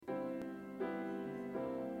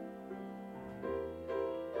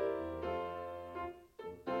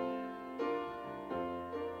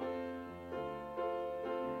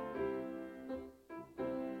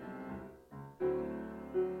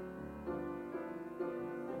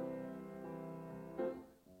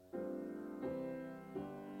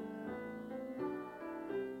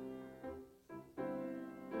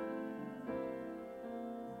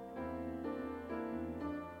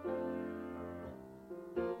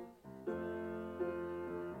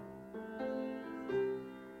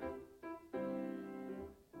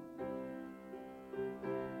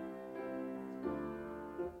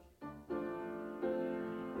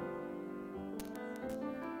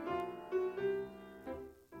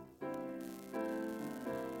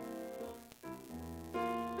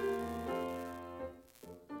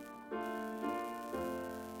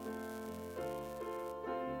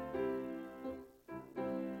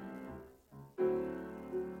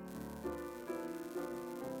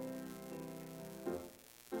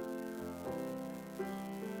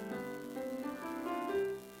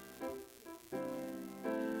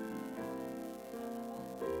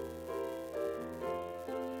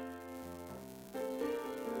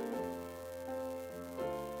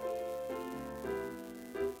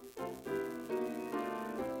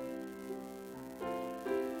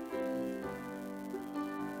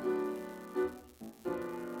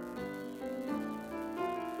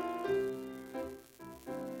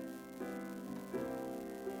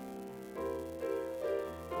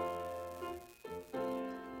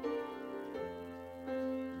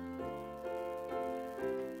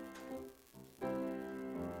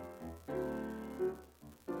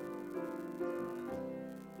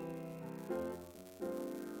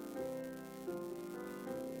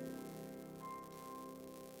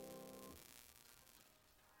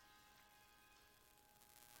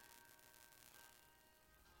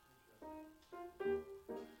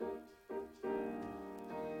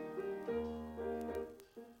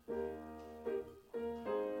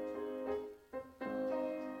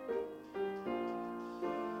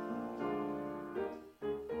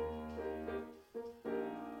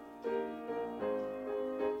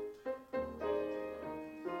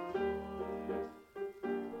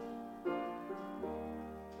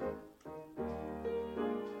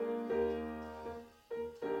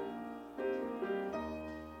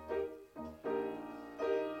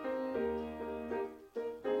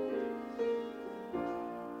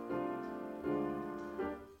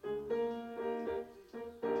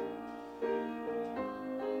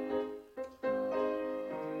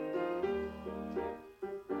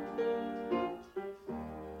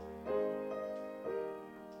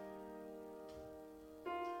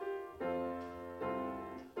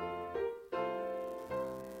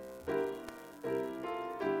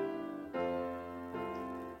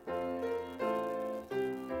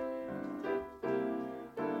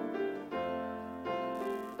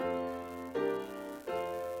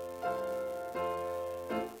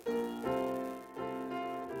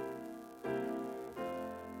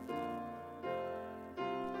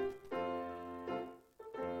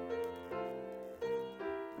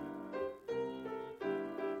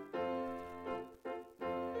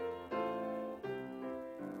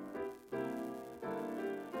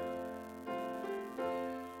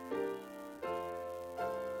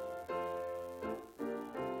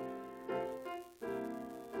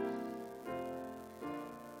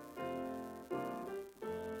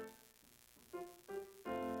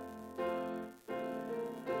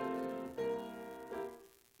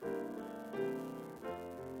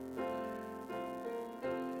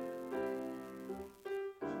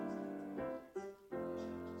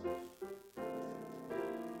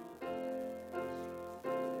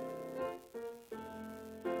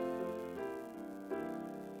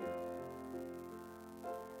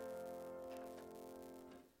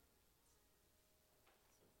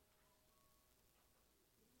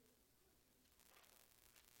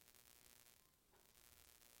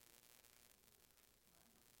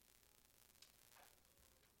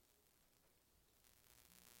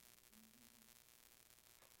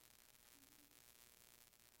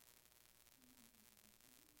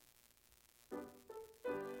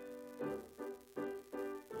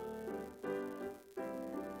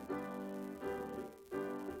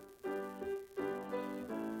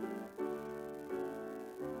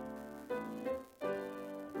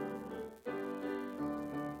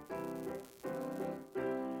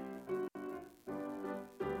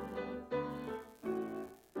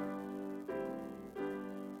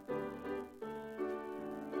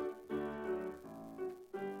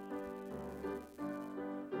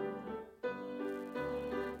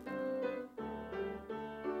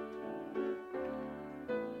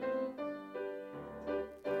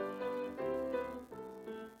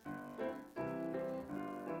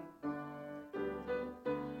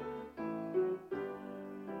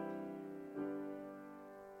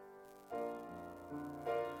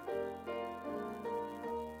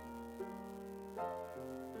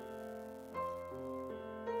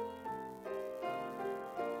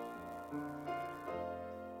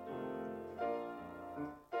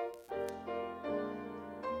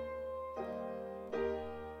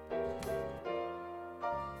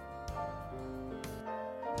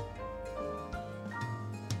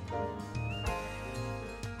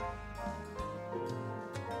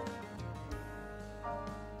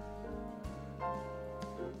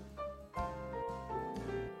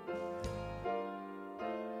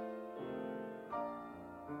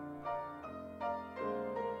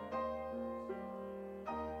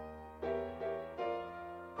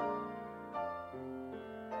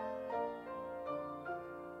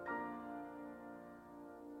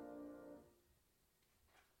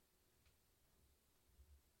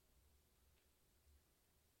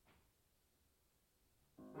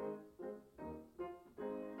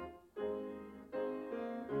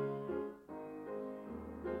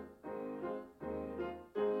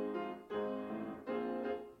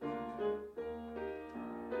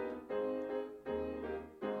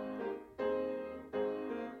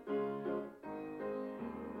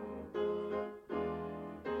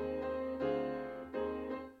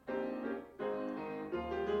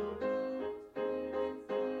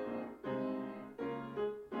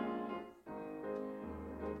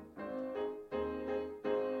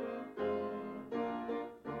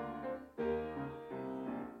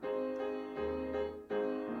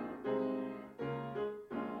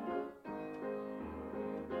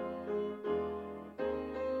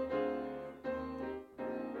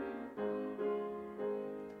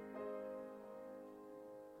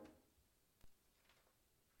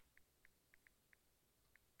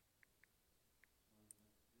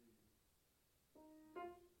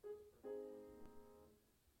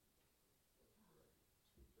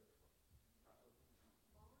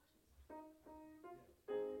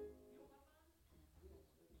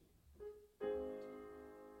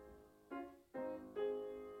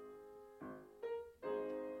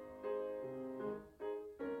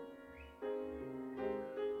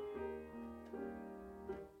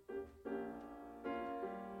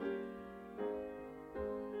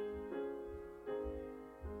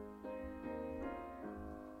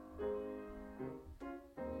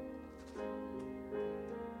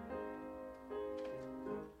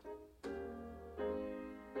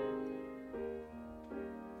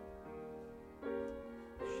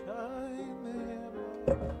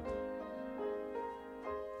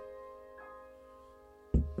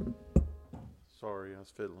Sorry, I was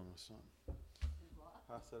fiddling with something.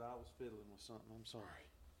 I said I was fiddling with something. I'm sorry.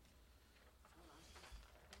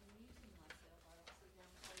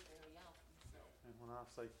 And when I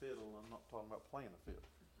say fiddle, I'm not talking about playing a fiddle.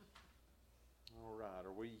 All right.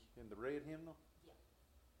 Are we in the red hymnal? Yeah.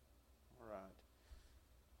 All right.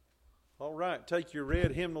 All right. Take your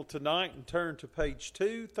red hymnal tonight and turn to page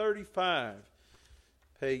 235.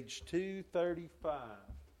 Page 235.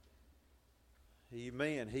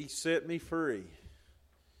 Amen. He set me free.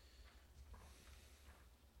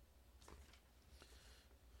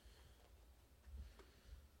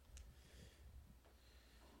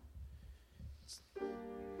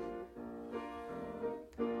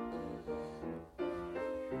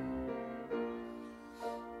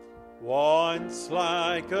 Once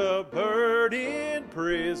like a bird in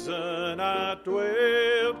prison I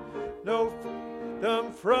dwelled, no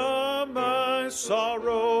freedom from my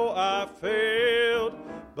sorrow I felt,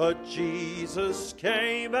 but Jesus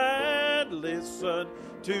came and listened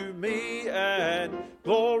to me, and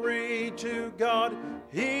glory to God,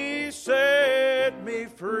 He set me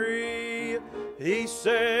free. He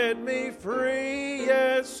set me free,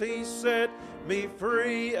 yes, He set me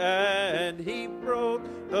free, and He broke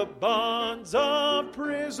the bonds of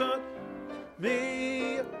prison.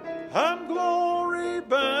 Me, I'm glory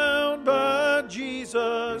bound by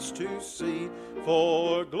Jesus to see,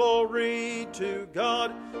 for glory to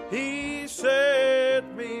God, He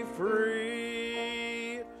set me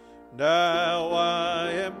free. Now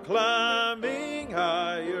I am climbing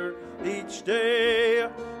higher each day,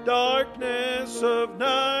 darkness of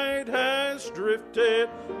night has drifted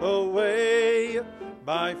away.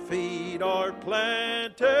 My feet are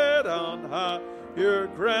planted on higher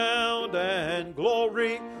ground, and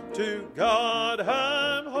glory to God,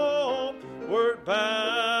 I'm homeward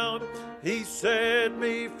bound. He set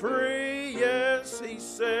me free, yes, He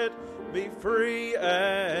set me free,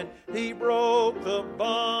 and He broke the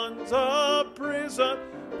bonds of prison.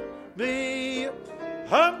 Me,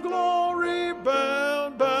 I'm glory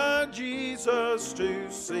bound by Jesus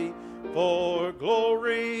to see, for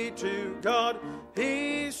glory to God,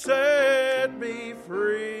 He set me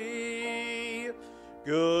free.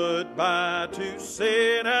 Goodbye to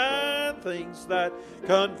sin and things that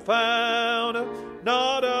confound,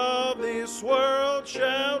 not of this world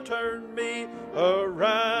shall turn me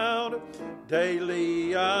around.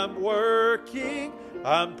 Daily I'm working,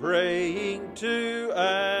 I'm praying to,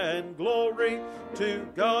 and glory to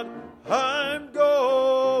God, I'm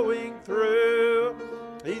going through.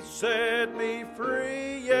 He set me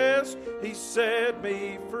free, yes, He set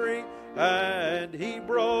me free, and He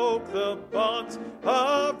broke the bonds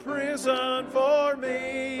of prison for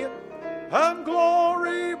me. I'm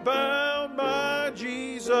glory bound by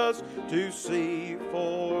Jesus to see,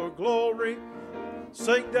 for glory.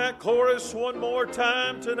 Sing that chorus one more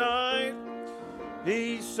time tonight.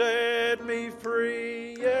 He set me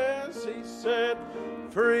free, yes, He set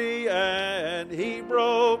free, and He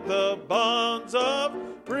broke the bonds of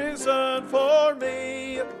prison for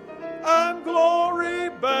me. I'm glory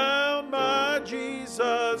bound by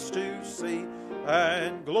Jesus to see,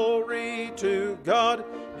 and glory to God,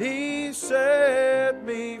 He set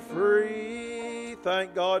me free.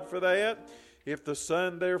 Thank God for that. If the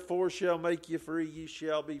Son therefore shall make you free, you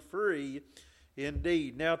shall be free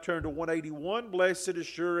indeed. Now turn to 181. Blessed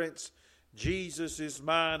assurance, Jesus is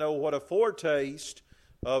mine. Oh, what a foretaste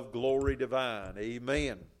of glory divine.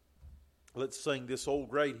 Amen. Let's sing this old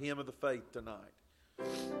great hymn of the faith tonight.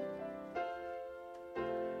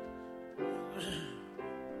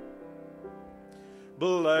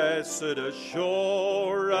 Blessed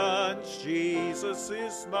assurance, Jesus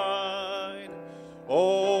is mine.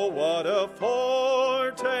 Oh, what a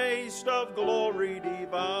foretaste of glory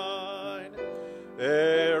divine.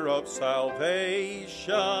 Heir of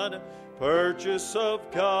salvation, purchase of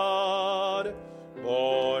God,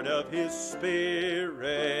 born of His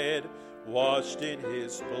Spirit, washed in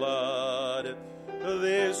His blood.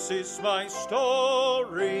 This is my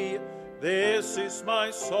story, this is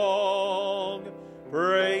my song,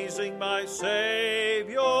 praising my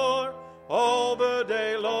Savior all the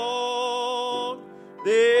day long.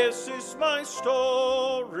 This is my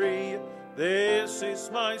story, this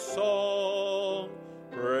is my song,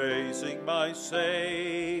 praising my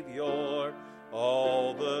Savior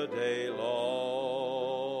all the day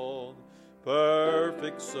long.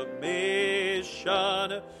 Perfect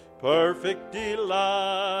submission, perfect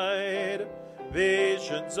delight,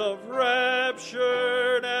 visions of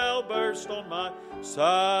rapture now burst on my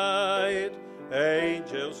sight.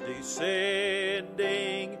 Angels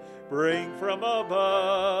descending bring from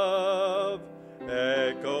above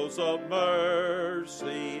echoes of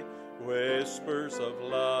mercy, whispers of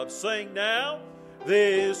love. Sing now.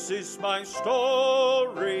 This is my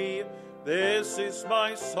story, this is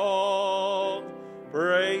my song,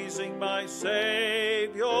 praising my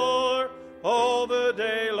Savior all the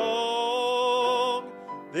day long.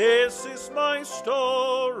 This is my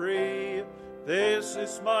story, this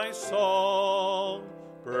is my song,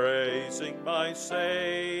 praising my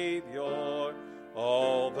Savior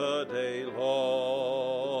all the day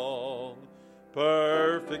long.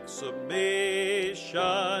 Perfect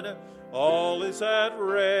submission, all is at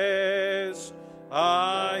rest.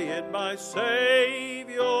 I in my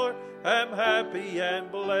Savior am happy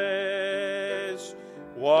and blessed,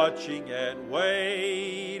 watching and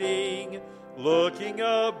waiting, looking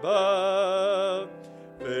above,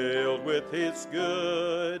 filled with His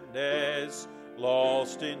goodness,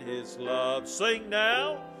 lost in His love. Sing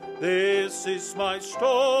now. This is my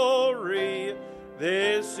story,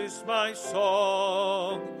 this is my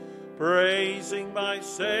song, praising my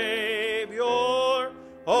Savior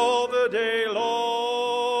all the day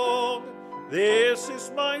long. This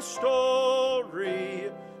is my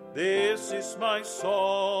story, this is my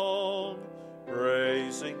song,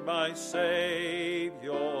 praising my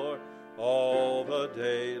Savior all the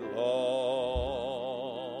day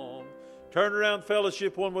long. Turn around,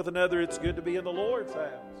 fellowship one with another. It's good to be in the Lord's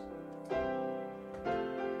house.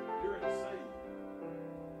 You're at sea.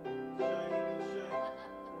 Shame.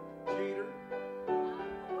 Cheater.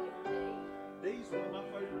 These are one of my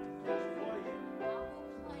favorite kids playing.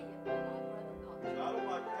 I don't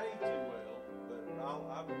like A too well, but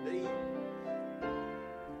I'm a D.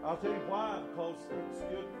 I'll tell you why, because it's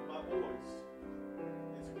good for my voice.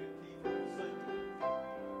 It's good to keep from singing.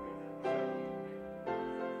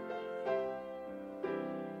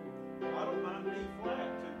 I don't mind D flat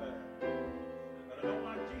too bad, but I don't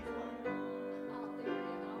like G flat.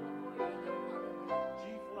 G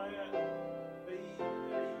flat, B,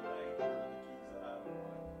 and E major are the keys that I don't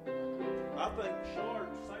like. I think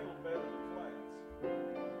sharps sound better than flats.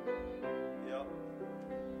 Yep.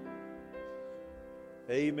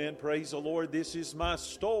 Amen. Praise the Lord. This is my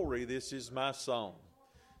story. This is my song.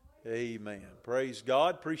 Amen. Praise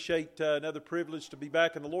God. Appreciate another privilege to be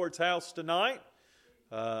back in the Lord's house tonight.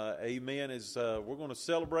 Amen. As we're going to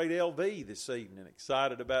celebrate LV this evening.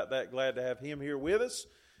 Excited about that. Glad to have him here with us.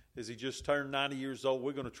 As he just turned 90 years old,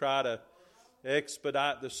 we're going to try to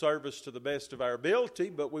expedite the service to the best of our ability,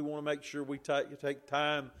 but we want to make sure we take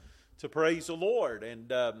time to praise the Lord. And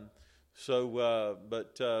boy,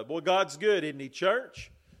 God's good, isn't He,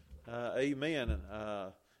 church? Amen.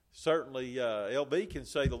 Certainly, LB can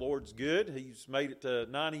say the Lord's good. He's made it to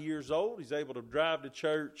 90 years old. He's able to drive to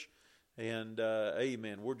church. And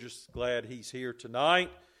amen. We're just glad he's here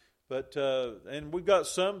tonight. But and we've got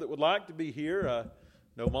some that would like to be here.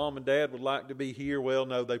 No, Mom and Dad would like to be here. Well,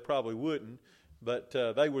 no, they probably wouldn't. But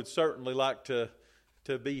they would certainly like to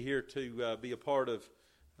be here to be a part of,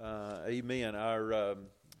 amen, our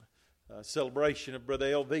celebration of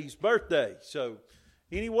Brother LV's birthday. So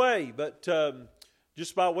anyway, but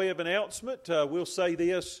just by way of announcement, we'll say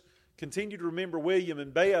this. Continue to remember William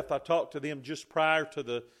and Beth. I talked to them just prior to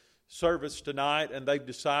the service tonight, and they've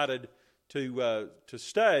decided to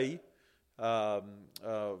stay,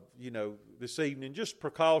 this evening. Just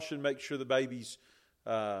precaution, make sure the baby's,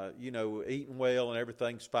 eating well and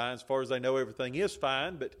everything's fine. As far as they know, everything is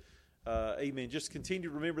fine. But, amen, just continue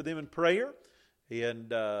to remember them in prayer.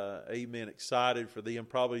 And, amen, excited for them.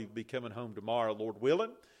 Probably be coming home tomorrow, Lord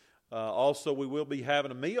willing. Also, we will be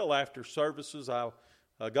having a meal after services. I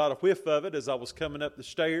got a whiff of it as I was coming up the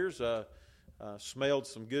stairs. Smelled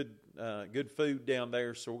some good food down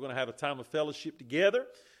there. So we're going to have a time of fellowship together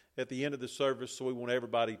at the end of the service. So we want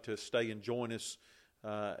everybody to stay and join us.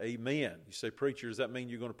 Amen. You say, preacher, does that mean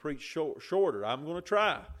you're going to preach shorter? I'm going to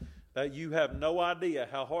try. You have no idea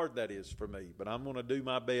how hard that is for me, but I'm going to do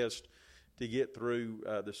my best to get through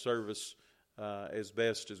the service as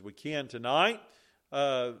best as we can tonight.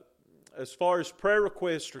 As far as prayer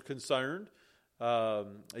requests are concerned,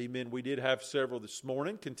 amen, we did have several this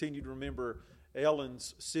morning. Continue to remember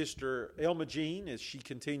Ellen's sister, Elma Jean, as she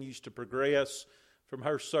continues to progress from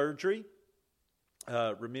her surgery.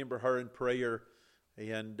 Remember her in prayer.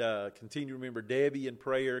 And continue to remember Debbie in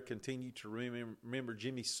prayer. Continue to remember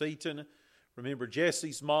Jimmy Seaton. Remember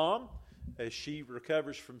Jesse's mom as she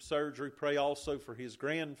recovers from surgery. Pray also for his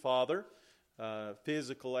grandfather.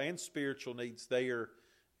 Physical and spiritual needs there.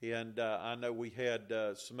 And I know we had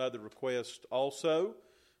some other requests also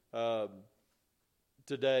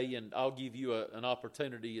today. And I'll give you an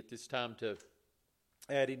opportunity at this time to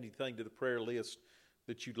add anything to the prayer list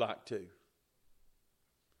that you'd like to.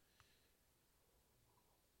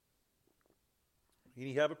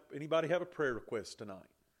 Anybody have a prayer request tonight?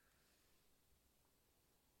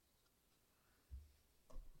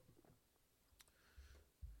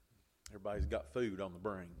 Everybody's got food on the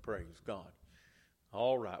brain. Praise God.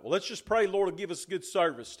 All right. Well, let's just pray the Lord will give us a good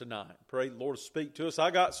service tonight. Pray the Lord will speak to us. I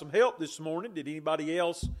got some help this morning. Did anybody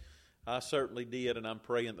else? I certainly did, and I'm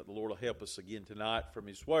praying that the Lord will help us again tonight from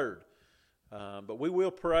His Word. But we will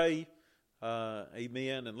pray.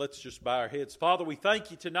 Amen. And let's just bow our heads. Father, we thank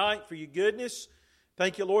You tonight for Your goodness.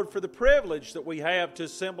 Thank You, Lord, for the privilege that we have to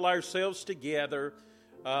assemble ourselves together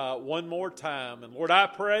one more time. And Lord, I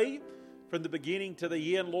pray from the beginning to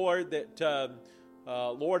the end, Lord, that,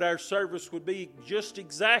 Lord, our service would be just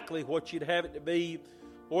exactly what You'd have it to be.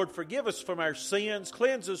 Lord, forgive us from our sins.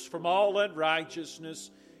 Cleanse us from all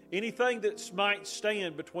unrighteousness. Anything that might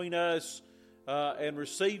stand between us and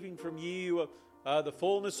receiving from You the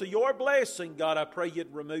fullness of Your blessing, God, I pray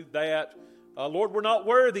You'd remove that. Lord, we're not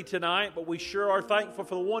worthy tonight, but we sure are thankful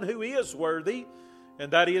for the one who is worthy,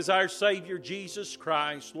 and that is our Savior, Jesus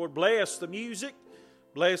Christ. Lord, bless the music,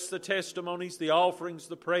 bless the testimonies, the offerings,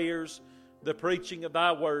 the prayers, the preaching of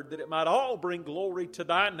Thy Word, that it might all bring glory to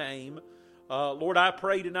Thy name. Lord, I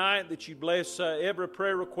pray tonight that You bless every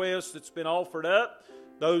prayer request that's been offered up,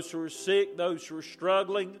 those who are sick, those who are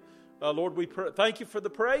struggling. Lord, we thank You for the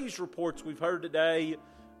praise reports we've heard today.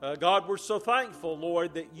 God, we're so thankful,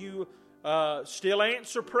 Lord, that You still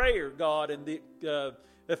answer prayer, God, and the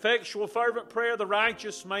effectual fervent prayer of the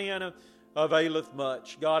righteous man availeth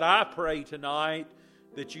much. God, I pray tonight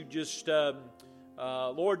that You just,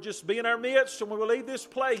 Lord, just be in our midst, and when we leave this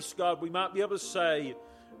place, God, we might be able to say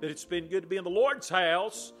that it's been good to be in the Lord's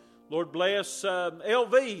house. Lord, bless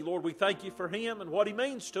LV. Lord, we thank You for him and what he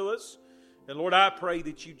means to us. And Lord, I pray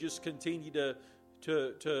that You just continue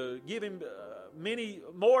to give him many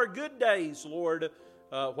more good days, Lord,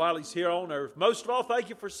 while he's here on earth. Most of all, thank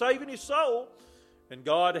You for saving his soul. And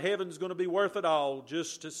God, heaven's going to be worth it all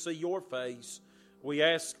just to see Your face. We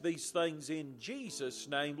ask these things in Jesus'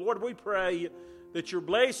 name. Lord, we pray that Your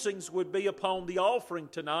blessings would be upon the offering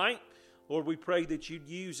tonight. Lord, we pray that You'd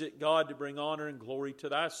use it, God, to bring honor and glory to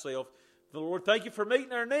Thyself. Lord, thank You for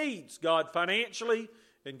meeting our needs, God, financially.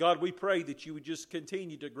 And God, we pray that You would just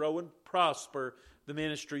continue to grow and prosper the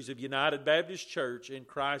ministries of United Baptist Church. In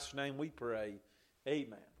Christ's name we pray.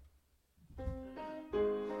 Amen.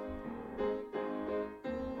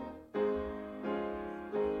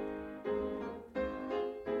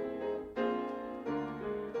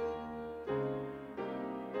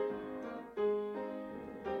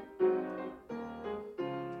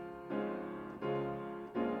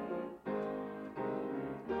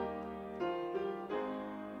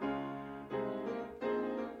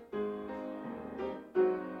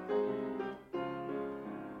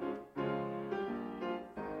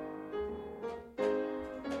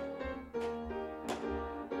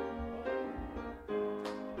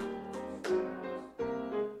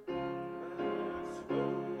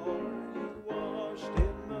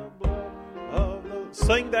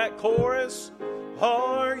 Sing that chorus.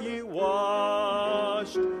 Are you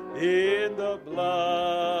washed in the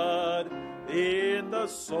blood, in the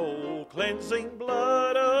soul cleansing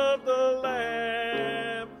blood of the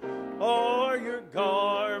Lamb? Are your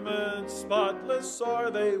garments spotless? Are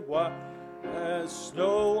they white as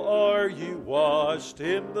snow? Are you washed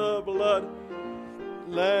in the blood,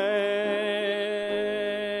 Lamb?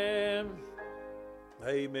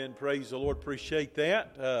 Amen. Praise the Lord. Appreciate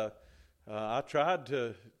that. I tried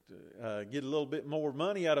to get a little bit more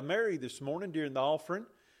money out of Mary this morning during the offering.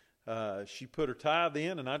 She put her tithe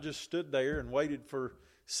in, and I just stood there and waited for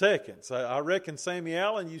seconds. I reckon Sammy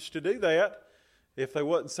Allen used to do that. If they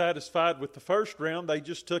wasn't satisfied with the first round, they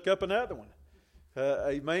just took up another one.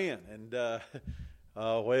 Amen. And,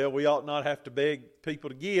 well, we ought not have to beg people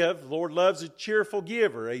to give. The Lord loves a cheerful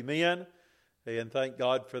giver. Amen. And thank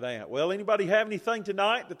God for that. Well, anybody have anything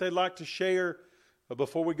tonight that they'd like to share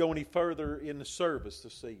before we go any further in the service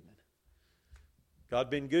this evening. God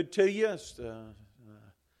been good to you?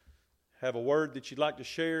 Have a word that you'd like to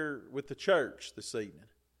share with the church this evening?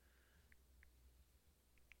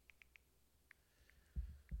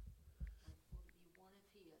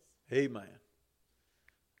 Amen.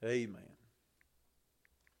 Amen.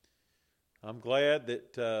 I'm glad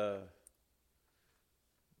that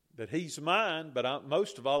He's mine, but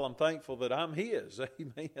most of all, I'm thankful that I'm His.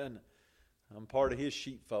 Amen. I'm part of His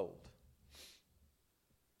sheepfold.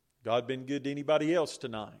 God been good to anybody else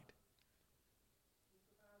tonight?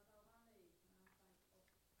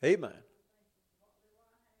 Amen.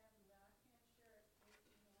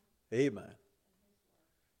 Amen.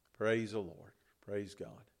 Praise the Lord. Praise God.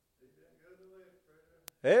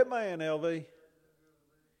 Amen, LV.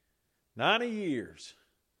 90 years.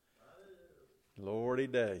 Lordy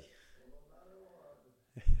day.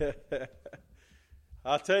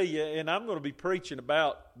 I'll tell you, and I'm going to be preaching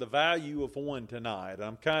about the value of one tonight.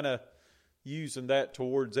 I'm kind of using that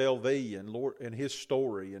towards LV and his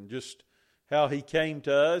story and just how he came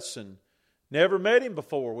to us and never met him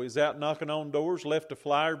before. We was out knocking on doors, left a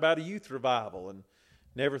flyer about a youth revival and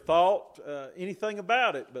never thought anything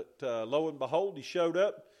about it. But lo and behold, he showed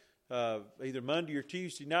up either Monday or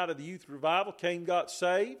Tuesday night of the youth revival, came, got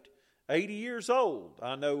saved, 80 years old.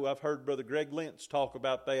 I know I've heard Brother Greg Lentz talk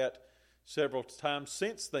about that several times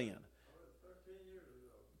since then. 13 years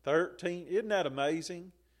ago. 13, isn't that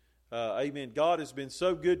amazing? Amen. God has been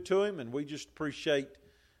so good to him, and we just appreciate,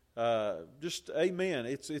 amen.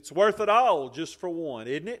 It's worth it all just for one,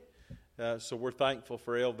 isn't it? So we're thankful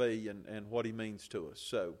for LV and what he means to us.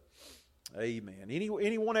 So, amen.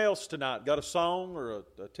 Anyone else tonight got a song or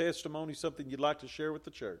a testimony, something you'd like to share with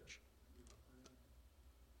the church?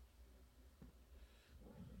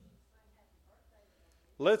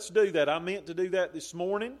 Let's do that. I meant to do that this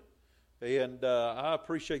morning, and I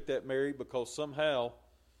appreciate that, Mary, because somehow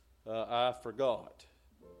I forgot.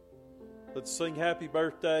 Let's sing happy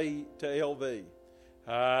birthday to LV.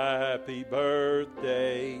 Happy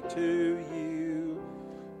birthday to you.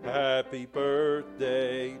 Happy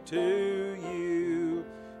birthday to you.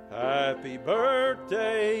 Happy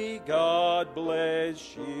birthday, God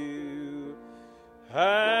bless you.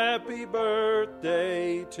 Happy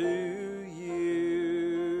birthday to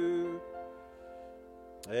you.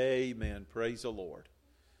 Amen. Praise the Lord.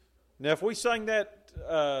 Now, if we sang that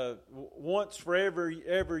once for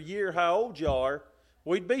every year, how old you are,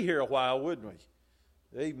 we'd be here a while, wouldn't we?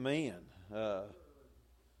 Amen.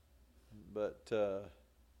 But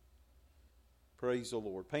praise the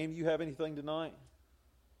Lord. Pam, you have anything tonight?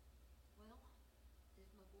 Well, if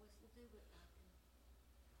my voice will do it, I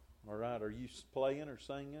can. All right. Are you playing or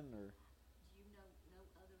singing or? Do you know no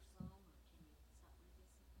other song, or can you stop me this?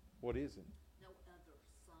 What is it? No other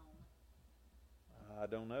song. I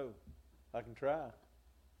don't know. I can try.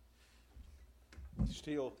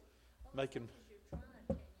 Still making. As you're trying,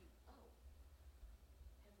 can you? Oh,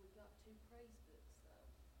 have we got two praise books though?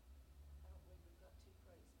 I don't believe we've got two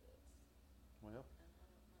praise books, Well, and I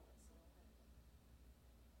don't know it, so I'll have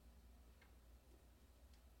to.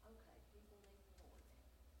 Okay, people need the Lord then.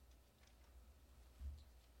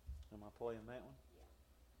 am I playing that one? Yeah,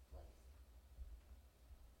 please.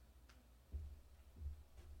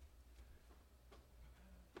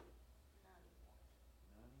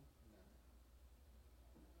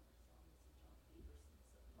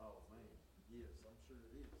 Oh man, yes, I'm sure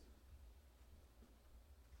it is.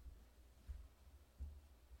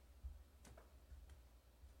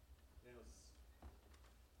 Now,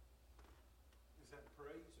 is that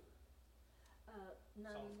praise or?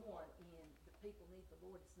 91 in the people need the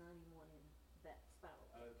Lord. It's 91 in that spiral.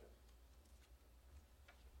 Okay.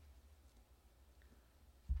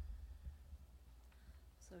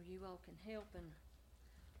 So you all can help, and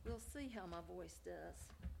we'll see how my voice does.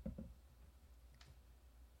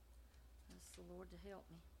 Ask the Lord to help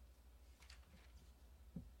me.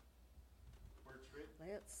 Where it's written?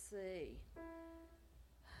 Let's see.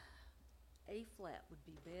 A flat would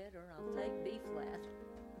be better. I'll take B flat.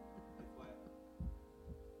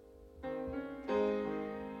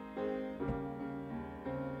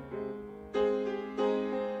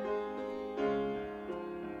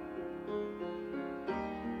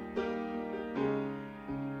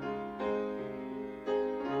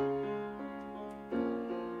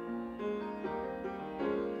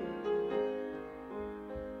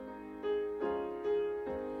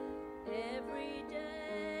 Every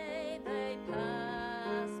day they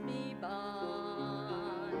pass me by.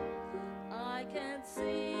 I can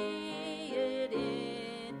see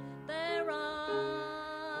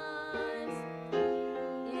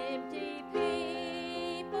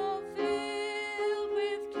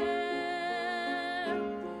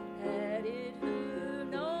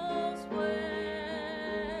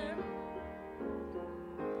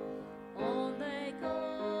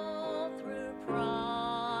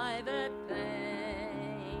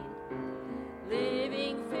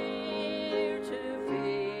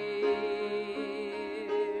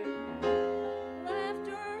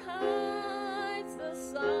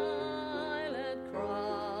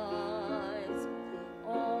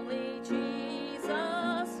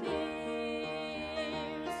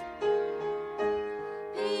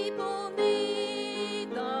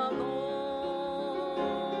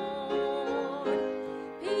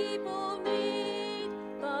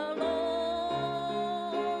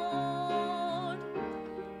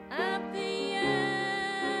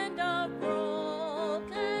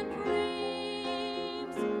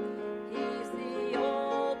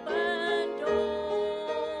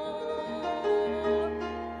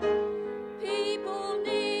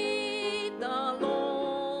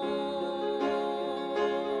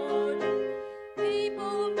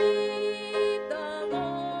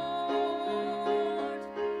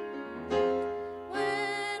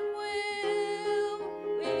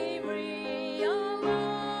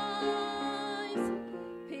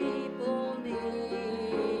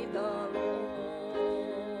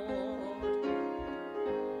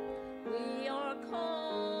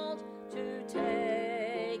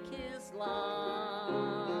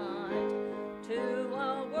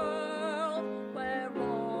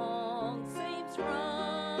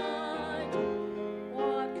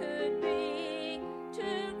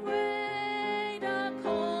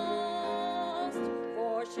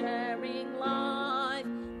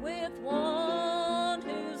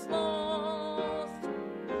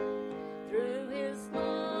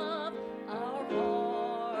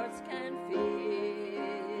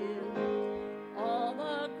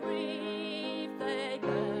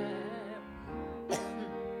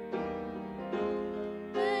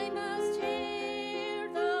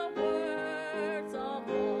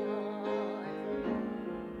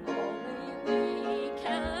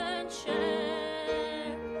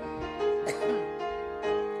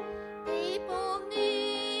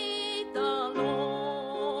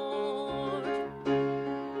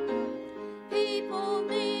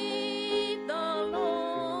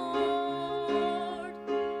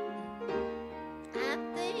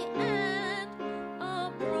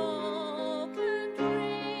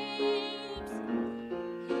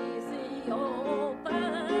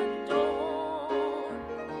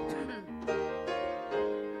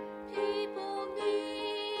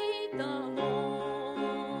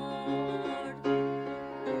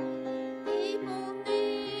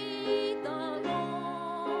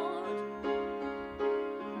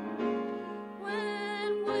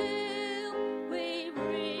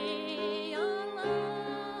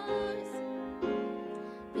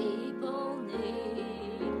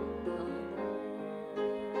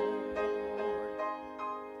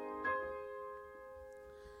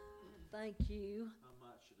Thank you. I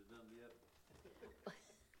might should have done the other.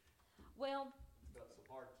 Well, Got some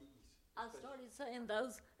hard keys. I started saying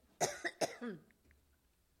those who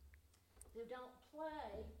don't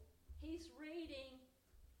play, he's reading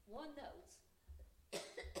one notes,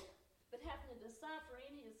 but having to decipher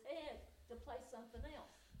in his head to play something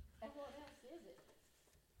else. And what else is it?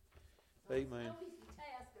 So Amen. It's no easy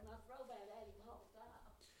task, and I throw that at him all the time.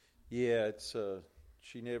 Yeah, it's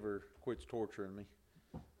she never quits torturing me.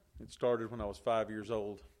 It started when I was 5 years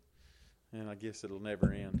old, and I guess it'll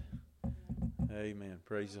never end. Amen.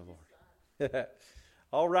 Praise the Lord.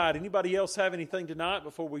 All right. Anybody else have anything tonight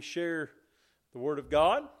before we share the Word of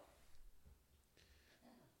God?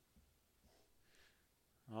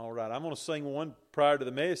 All right. I'm going to sing one prior to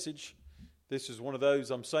the message. This is one of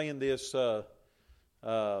those. I'm saying this.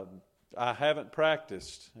 I haven't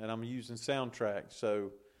practiced, and I'm using soundtrack,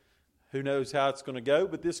 so who knows how it's going to go.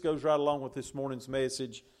 But this goes right along with this morning's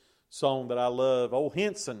message song that I love. Old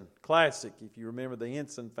Henson classic. If you remember the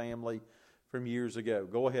Henson family from years ago.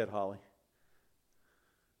 Go ahead, Holly.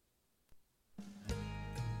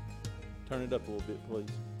 Turn it up a little bit, please.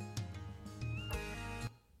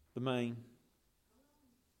 The main.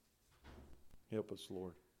 Help us,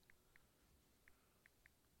 Lord.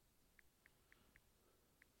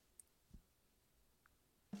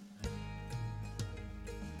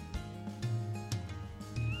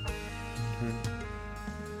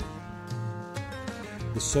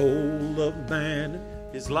 The soul of man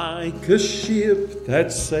is like a ship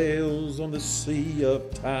that sails on the sea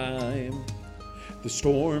of time. The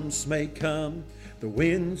storms may come, the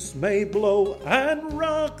winds may blow and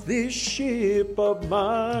rock this ship of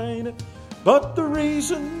mine. But the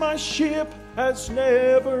reason my ship has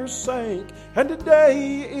never sank and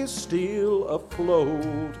today is still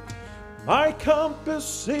afloat, my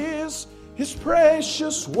compass is His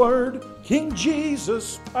precious word. King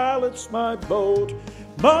Jesus pilots my boat.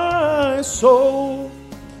 My soul,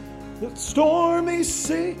 the stormy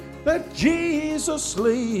sea, that Jesus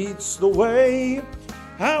leads the way.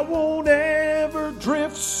 I won't ever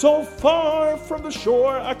drift so far from the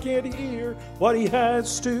shore I can't hear what He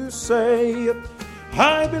has to say.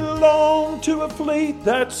 I belong to a fleet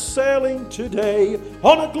that's sailing today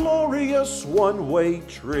on a glorious one-way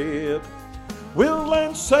trip. We'll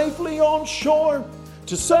land safely on shore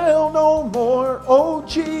to sail no more. Oh,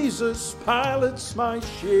 Jesus pilots my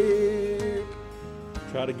ship.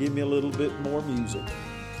 Try to give me a little bit more music.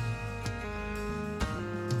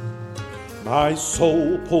 My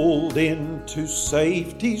soul pulled into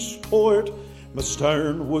safety's port. My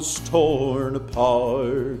stern was torn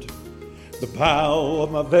apart. The bow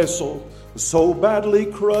of my vessel was so badly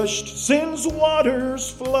crushed, sin's waters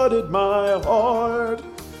flooded my heart.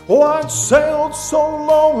 Oh, I'd sailed so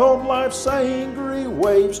long on life's angry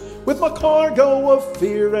waves with my cargo of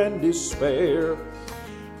fear and despair.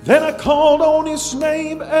 Then I called on His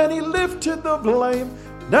name and He lifted the blame.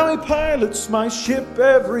 Now He pilots my ship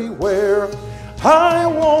everywhere. I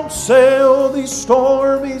won't sail these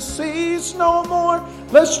stormy seas no more,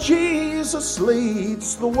 lest Jesus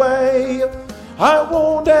leads the way. I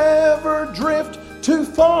won't ever drift too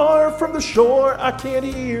far from the shore I can't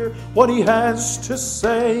hear what He has to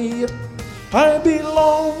say. I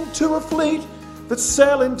belong to a fleet that's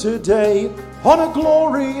sailing today on a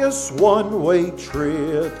glorious one-way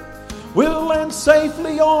trip. We'll land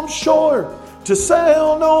safely on shore to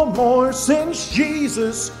sail no more, since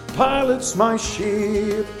Jesus pilots my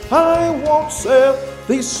ship. I won't sail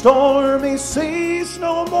these stormy seas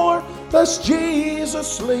no more, lest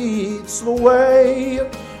Jesus leads the way.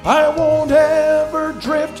 I won't ever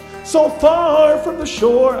drift so far from the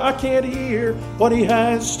shore I can't hear what He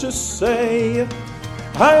has to say.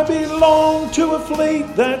 I belong to a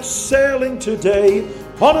fleet that's sailing today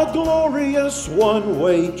on a glorious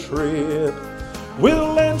one-way trip.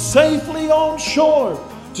 We'll land safely on shore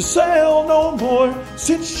to sail no more,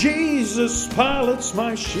 since Jesus pilots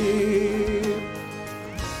my ship.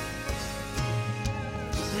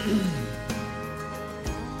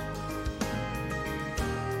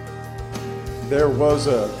 There was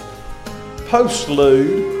a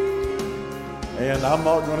postlude, and I'm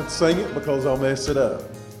not going to sing it because I'll mess it up.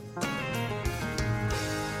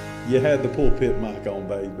 You had the pulpit mic on,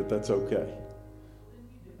 babe, but that's okay.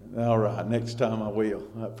 All right, next time I will.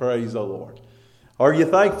 Praise the Lord. Are you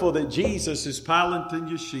thankful that Jesus is piloting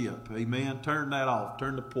your ship? Amen. Turn that off.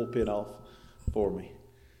 Turn the pulpit off for me.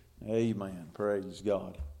 Amen. Praise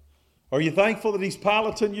God. Are you thankful that He's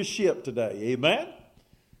piloting your ship today? Amen.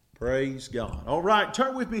 Praise God. All right,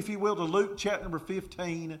 turn with me, if you will, to Luke chapter number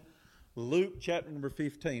 15. Luke chapter number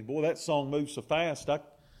 15. Boy, that song moves so fast, I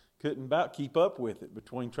couldn't about keep up with it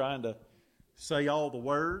between trying to say all the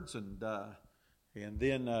words and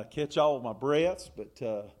then catch all my breaths. But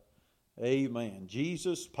amen.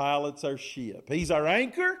 Jesus pilots our ship. He's our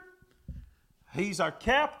anchor. He's our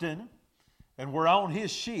captain. And we're on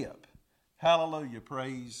His ship. Hallelujah.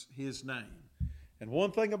 Praise His name. And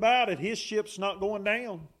one thing about it, His ship's not going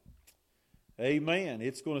down. Amen.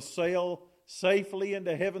 It's going to sail safely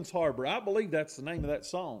into heaven's harbor. I believe that's the name of that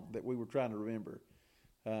song that we were trying to remember.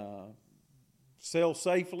 Sail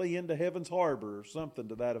safely into heaven's harbor or something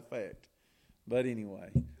to that effect. But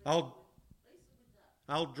anyway, I'll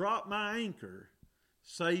drop my anchor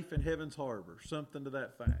safe in heaven's harbor. Something to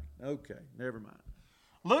that fact. Okay, never mind.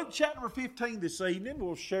 Luke chapter 15 this evening.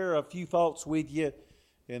 We'll share a few thoughts with you,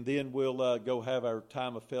 and then we'll go have our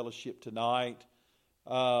time of fellowship tonight.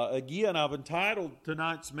 Again, I've entitled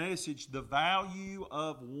tonight's message, The Value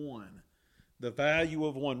of One. The Value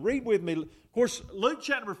of One. Read with me. Of course, Luke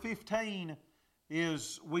chapter 15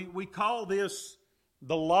 is, we call this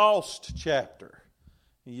the lost chapter.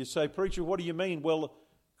 And you say, preacher, what do you mean? Well,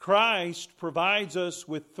 Christ provides us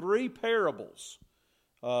with three parables.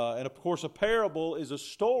 And of course, a parable is a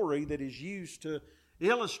story that is used to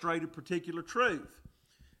illustrate a particular truth.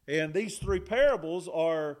 And these three parables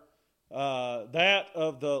are that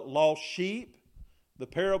of the lost sheep, the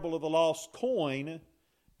parable of the lost coin,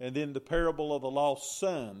 and then the parable of the lost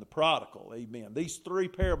son, the prodigal. Amen. These three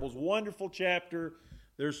parables, wonderful chapter.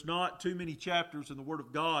 There's not too many chapters in the Word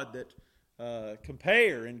of God that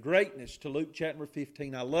compare in greatness to Luke chapter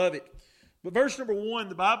 15. I love it. But verse number 1,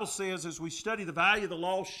 the Bible says, as we study the value of the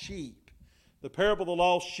lost sheep, the parable of the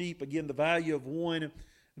lost sheep, again, the value of one,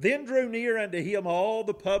 then drew near unto him all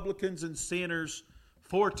the publicans and sinners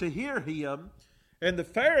for to hear him. And the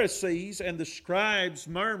Pharisees and the scribes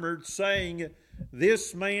murmured, saying,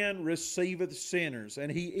 This man receiveth sinners,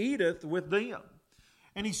 and he eateth with them.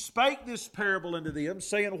 And he spake this parable unto them,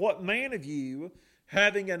 saying, What man of you,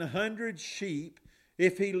 having 100 sheep,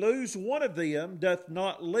 if he lose one of them, doth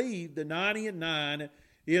not leave the 99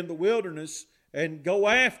 in the wilderness, and go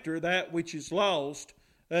after that which is lost,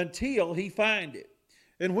 until he find it?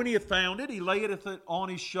 And when he hath found it, he layeth it on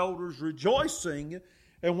his shoulders, rejoicing.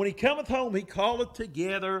 And when he cometh home, he calleth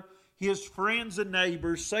together his friends and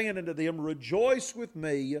neighbors, saying unto them, Rejoice with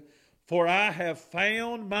me, for I have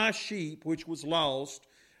found my sheep which was lost.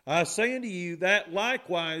 I say unto you, that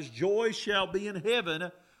likewise joy shall be in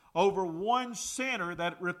heaven over one sinner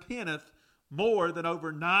that repenteth, more than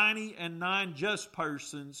over 99 just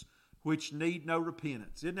persons which need no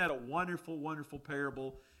repentance. Isn't that a wonderful, wonderful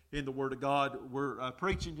parable in the Word of God? We're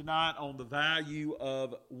preaching tonight on the value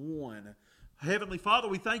of one. Heavenly Father,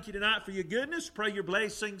 we thank you tonight for your goodness. Pray your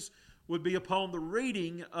blessings would be upon the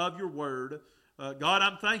reading of your Word. God,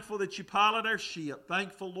 I'm thankful that you pilot our ship.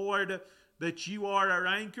 Thankful, Lord, that you are our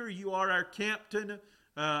anchor, you are our captain,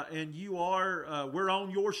 and we're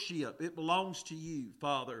on your ship. It belongs to you,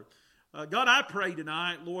 Father. God, I pray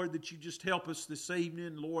tonight, Lord, that you just help us this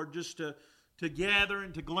evening, Lord, just to gather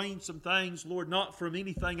and to glean some things, Lord, not from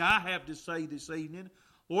anything I have to say this evening,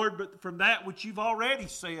 Lord, but from that which you've already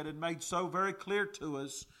said and made so very clear to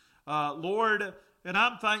us, Lord. And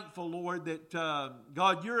I'm thankful, Lord, that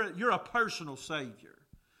God, you're a personal Savior.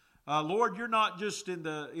 Lord, you're not just in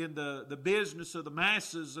the business of the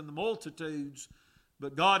masses and the multitudes,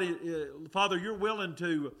 but God, Father, you're willing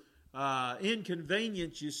to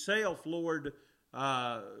inconvenience yourself, Lord,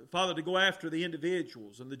 Father, to go after the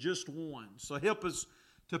individuals and the just ones. So help us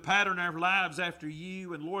to pattern our lives after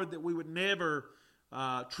you, and Lord, that we would never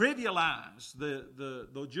trivialize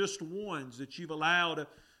the just ones that you've allowed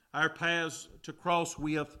our paths to cross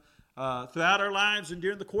with throughout our lives and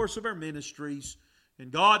during the course of our ministries.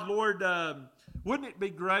 And God, Lord, wouldn't it be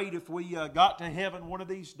great if we got to heaven one of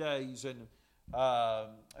these days and,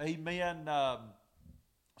 amen,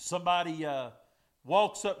 somebody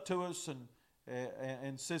walks up to us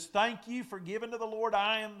and says, Thank you for giving to the Lord.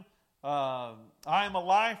 I am a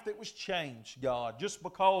life that was changed, God, just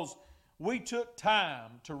because we took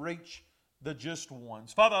time to reach the just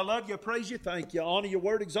ones. Father, I love you, I praise you, thank you, I honor your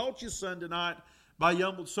word, exalt your Son tonight by your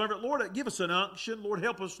humble servant. Lord, give us an unction. Lord,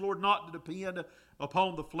 help us, Lord, not to depend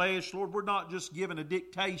upon the flesh. Lord, we're not just given a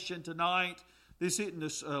dictation tonight. This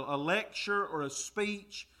isn't a lecture or a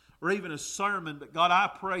speech or even a sermon, but God, I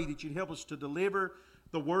pray that you'd help us to deliver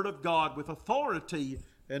the word of God with authority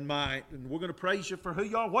and might. And we're going to praise you for who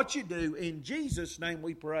you are, what you do. In Jesus' name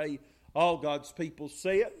we pray. All God's people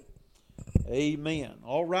say it. Amen.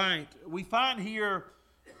 All right. We find here,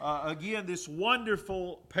 again, this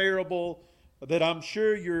wonderful parable that I'm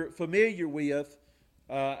sure you're familiar with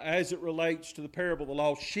as it relates to the parable of the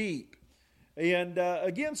lost sheep. And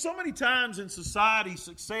again, so many times in society,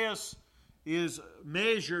 success is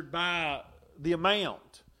measured by the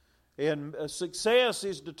amount. And success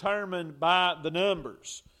is determined by the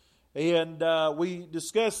numbers. And we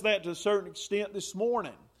discussed that to a certain extent this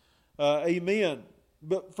morning. Amen.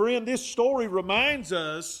 But friend, this story reminds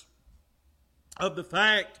us of the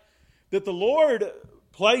fact that the Lord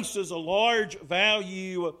places a large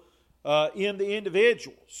value in the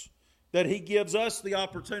individuals that He gives us the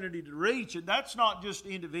opportunity to reach. And that's not just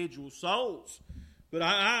individual souls, but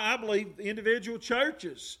I believe individual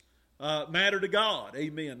churches matter to God.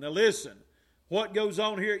 Amen. Now listen, what goes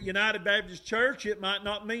on here at United Baptist Church, it might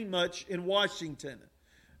not mean much in Washington.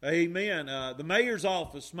 Amen. The mayor's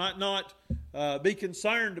office might not be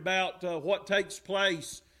concerned about what takes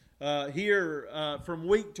place here from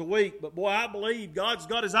week to week. But boy, I believe God's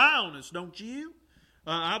got His eye on us, don't you?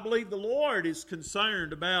 I believe the Lord is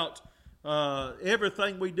concerned about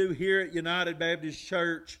everything we do here at United Baptist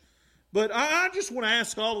Church. But I just want to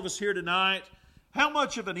ask all of us here tonight, how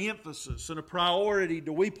much of an emphasis and a priority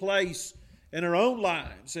do we place in our own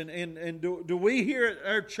lives? And do we here at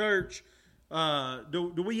our church,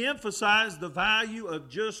 do we emphasize the value of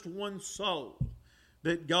just one soul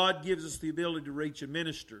that God gives us the ability to reach and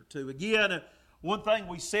minister to? Again, one thing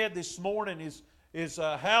we said this morning is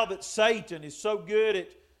how that Satan is so good at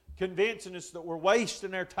convincing us that we're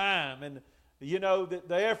wasting our time, and you know that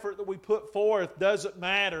the effort that we put forth doesn't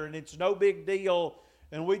matter and it's no big deal,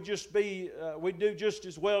 and we do just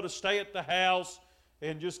as well to stay at the house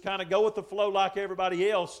and just kind of go with the flow like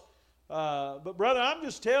everybody else. But brother, I'm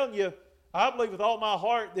just telling you, I believe with all my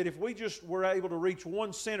heart that if we just were able to reach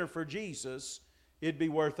one sinner for Jesus, it'd be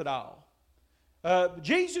worth it all.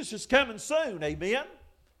 Jesus is coming soon, amen?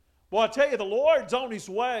 Well, I tell you, the Lord's on His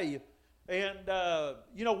way. And,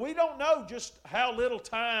 we don't know just how little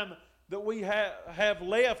time that we have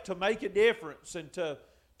left to make a difference and to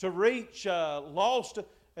reach lost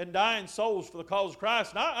and dying souls for the cause of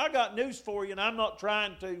Christ. And I got news for you, and I'm not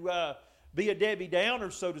trying to be a Debbie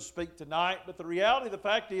Downer, so to speak, tonight. But the reality of the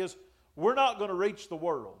fact is, we're not going to reach the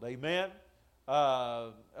world. Amen?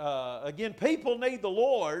 Again, people need the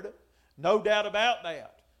Lord, no doubt about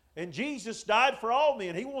that. And Jesus died for all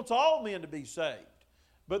men. He wants all men to be saved.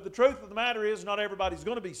 But the truth of the matter is, not everybody's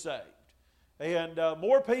going to be saved. And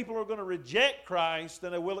more people are going to reject Christ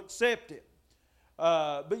than they will accept Him.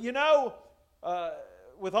 But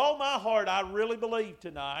with all my heart, I really believe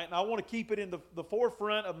tonight, and I want to keep it in the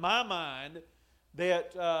forefront of my mind,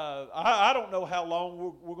 that I don't know how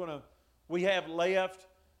long we have left,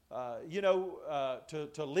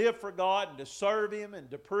 to live for God and to serve Him and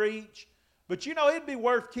to preach. But it'd be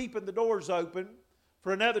worth keeping the doors open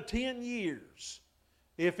for another 10 years.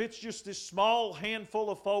 If it's just this small handful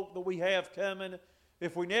of folk that we have coming,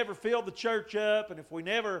 if we never fill the church up, and if we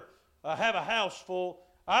never have a house full,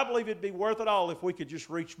 I believe it'd be worth it all if we could just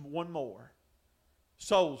reach one more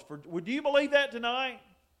souls. Would you believe that tonight?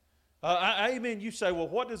 Amen. You say, well,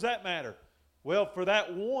 what does that matter? Well, for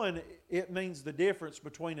that one, it means the difference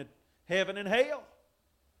between heaven and hell,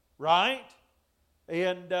 right?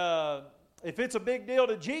 And if it's a big deal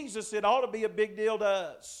to Jesus, it ought to be a big deal to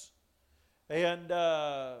us. And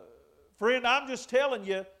friend, I'm just telling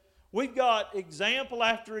you, we've got example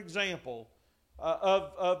after example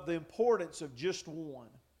of the importance of just one.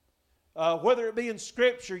 Whether it be in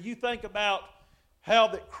Scripture, you think about how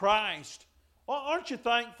that Christ, aren't you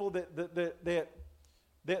thankful that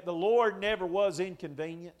the Lord never was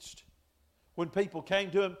inconvenienced when people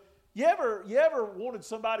came to Him? You ever wanted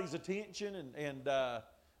somebody's attention and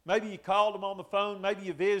maybe you called them on the phone, maybe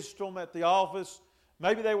you visited them at the office,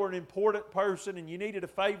 maybe they were an important person and you needed a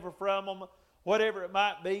favor from them, whatever it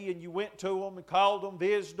might be, and you went to them and called them,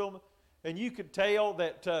 visited them, and you could tell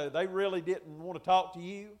that they really didn't want to talk to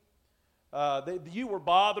you, that you were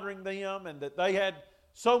bothering them, and that they had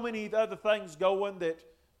so many other things going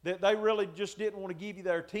that they really just didn't want to give you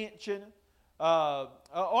their attention.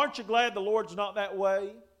 Aren't you glad the Lord's not that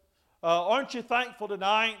way? Aren't you thankful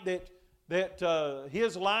tonight that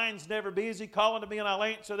His line's never busy, calling to me and I'll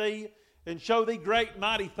answer thee, and show thee great and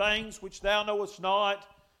mighty things which thou knowest not?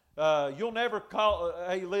 You'll never call.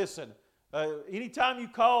 Hey, listen. Anytime you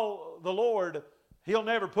call the Lord, He'll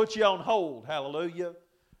never put you on hold. Hallelujah.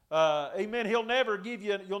 Amen. You'll never get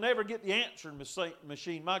the answering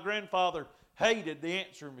machine. My grandfather hated the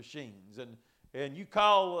answering machines, and you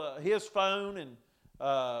call his phone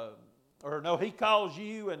he calls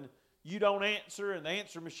you and you don't answer, and the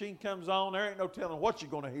answer machine comes on. There ain't no telling what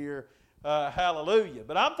you're going to hear. Hallelujah.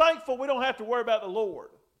 But I'm thankful we don't have to worry about the Lord.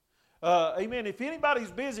 Amen. If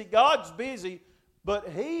anybody's busy, God's busy, but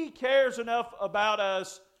He cares enough about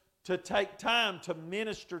us to take time to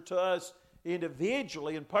minister to us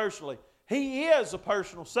individually and personally. He is a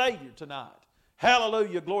personal Savior tonight.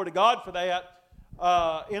 Hallelujah, glory to God for that.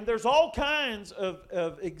 And there's all kinds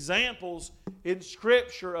of examples in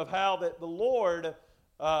Scripture of how that the Lord,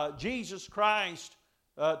 Jesus Christ,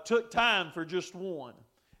 took time for just one.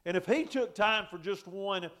 And if He took time for just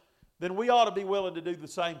one, then we ought to be willing to do the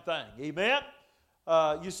same thing. Amen?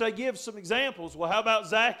 You say, give some examples. Well, how about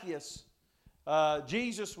Zacchaeus?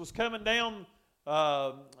 Jesus was coming down,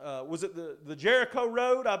 was it the Jericho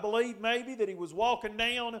Road, I believe, maybe, that He was walking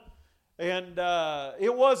down. And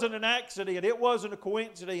it wasn't an accident. It wasn't a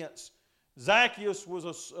coincidence. Zacchaeus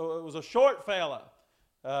was a short fella.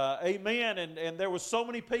 Amen. And there was so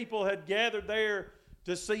many people had gathered there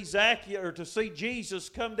to see Zacchaeus, or to see Jesus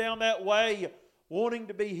come down that way, wanting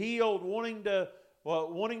to be healed, wanting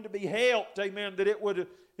to be helped. Amen. That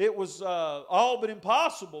it was all but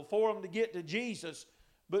impossible for them to get to Jesus.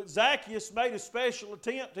 But Zacchaeus made a special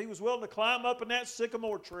attempt. He was willing to climb up in that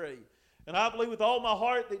sycamore tree. And I believe with all my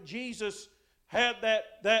heart that Jesus had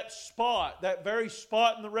that spot, that very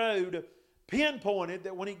spot in the road, pinpointed,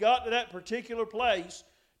 that when He got to that particular place,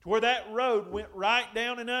 to where that road went right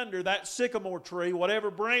down and under that sycamore tree,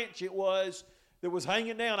 whatever branch it was that was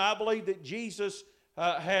hanging down, I believe that Jesus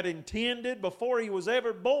had intended before He was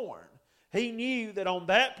ever born. He knew that on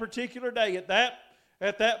that particular day,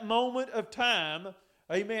 at that moment of time,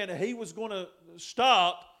 amen, He was going to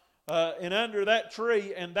stop and under that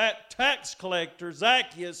tree, and that tax collector,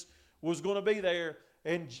 Zacchaeus, was going to be there.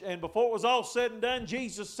 And before it was all said and done,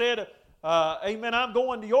 Jesus said, amen, I'm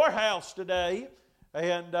going to your house today.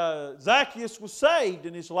 And Zacchaeus was saved,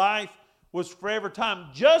 and his life was forever time,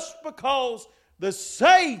 just because the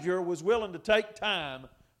Savior was willing to take time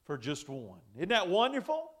for just one. Isn't that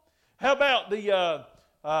wonderful? How about the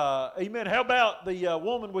amen? How about the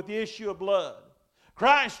woman with the issue of blood?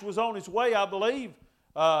 Christ was on His way, I believe.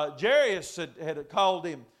 Jairus had called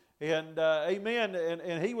him, and amen,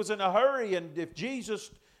 and he was in a hurry, and if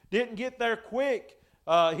Jesus didn't get there quick,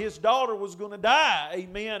 his daughter was going to die,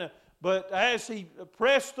 amen. But as He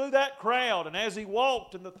pressed through that crowd, and as He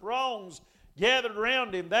walked and the throngs gathered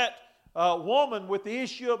around Him, that woman with the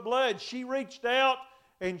issue of blood, she reached out,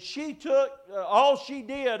 and she took, all she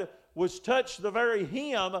did was touch the very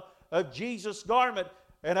hem of Jesus' garment,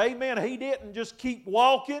 and amen, He didn't just keep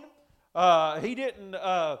walking. He didn't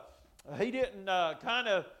kind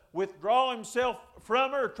of withdraw Himself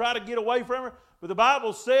from her or try to get away from her. But the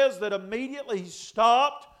Bible says that immediately He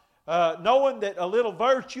stopped, knowing that a little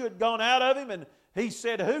virtue had gone out of Him, and He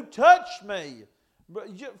said, "Who touched me?"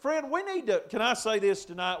 Friend, we need to, can I say this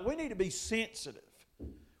tonight? We need to be sensitive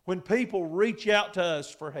when people reach out to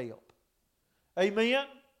us for help. Amen?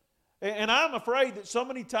 And I'm afraid that so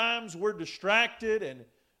many times we're distracted, and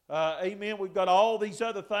amen, we've got all these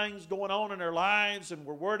other things going on in our lives, and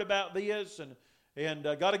we're worried about this, and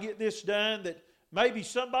got to get this done, that maybe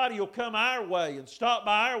somebody will come our way and stop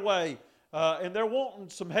by our way, and they're wanting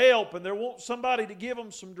some help, and they want somebody to give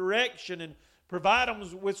them some direction and provide them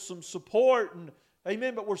with some support, and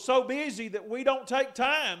amen, but we're so busy that we don't take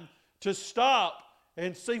time to stop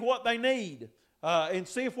and see what they need, and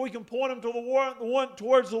see if we can point them to the one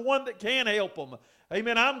towards the one that can help them.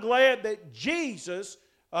 Amen. I'm glad that Jesus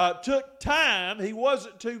took time. He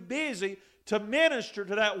wasn't too busy to minister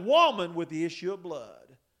to that woman with the issue of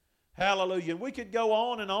blood. Hallelujah. And we could go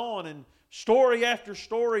on, and story after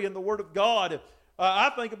story in the Word of God. I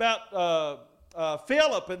think about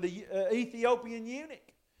Philip and the Ethiopian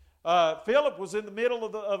eunuch. Philip was in the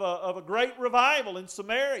middle of a great revival in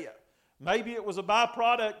Samaria. Maybe it was a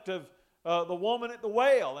byproduct of the woman at the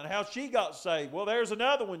well and how she got saved. Well, there's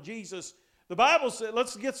another one. Jesus, the Bible says,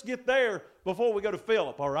 let's get there before we go to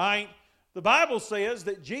Philip, all right? The Bible says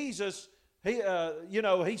that Jesus, he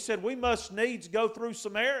said we must needs go through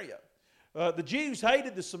Samaria. The Jews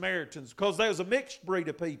hated the Samaritans because there was a mixed breed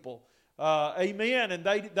of people. Amen. And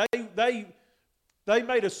they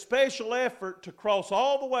made a special effort to cross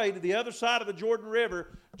all the way to the other side of the Jordan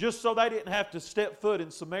River just so they didn't have to step foot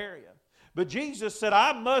in Samaria. But Jesus said,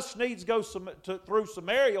 I must needs go through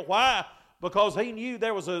Samaria. Why? Because He knew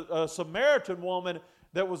there was a Samaritan woman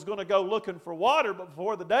that was going to go looking for water, but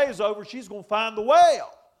before the day is over, she's going to find the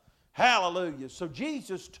well. Hallelujah. So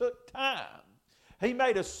Jesus took time. He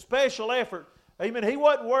made a special effort. Amen. He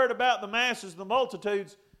wasn't worried about the masses, the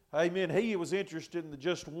multitudes. Amen. He was interested in the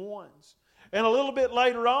just ones. And a little bit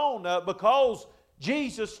later on, because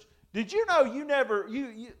Jesus, did you know you never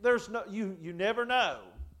know?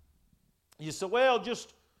 You say, well,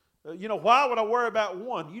 just, why would I worry about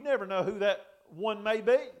one? You never know who that one may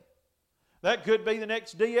be. That could be the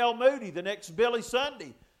next D.L. Moody, the next Billy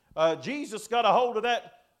Sunday. Jesus got a hold of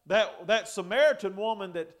that Samaritan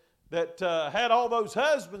woman that had all those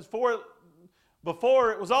husbands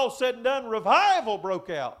before it was all said and done, revival broke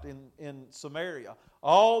out in Samaria.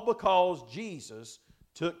 All because Jesus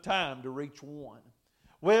took time to reach one.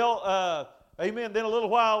 Well, amen, then a little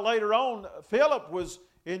while later on, Philip was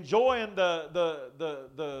enjoying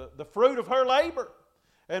the fruit of her labor.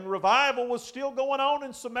 And revival was still going on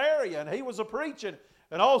in Samaria, and he was a-preaching.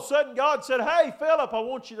 And all of a sudden God said, hey, Philip, I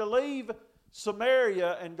want you to leave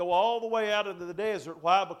Samaria and go all the way out into the desert.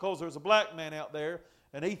 Why? Because there's a black man out there,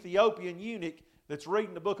 an Ethiopian eunuch, that's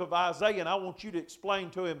reading the book of Isaiah, and I want you to explain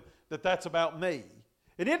to him that that's about me.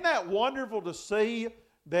 And isn't that wonderful to see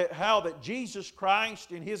how that Jesus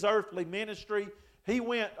Christ in His earthly ministry, He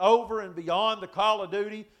went over and beyond the call of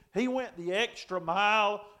duty. He went the extra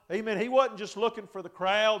mile. Amen. He wasn't just looking for the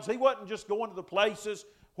crowds. He wasn't just going to the places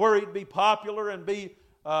where He'd be popular and be,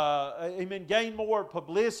 gain more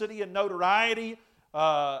publicity and notoriety.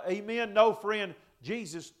 Amen. No, friend,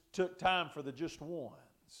 Jesus took time for the just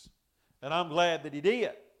ones. And I'm glad that He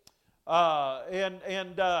did. How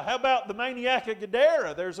about the maniac of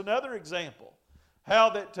Gadara? There's another example.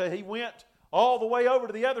 How that he went all the way over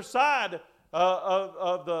to the other side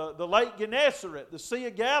of the Lake Gennesaret, the Sea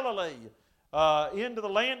of Galilee, into the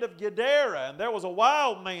land of Gadara. And there was a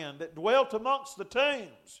wild man that dwelt amongst the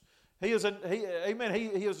tombs. He was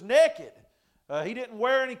naked. He didn't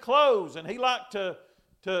wear any clothes, and he liked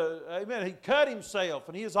he cut himself,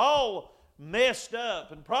 and he is all messed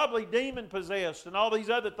up and probably demon-possessed and all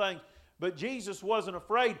these other things. But Jesus wasn't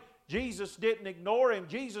afraid. Jesus didn't ignore him.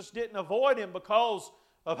 Jesus didn't avoid him because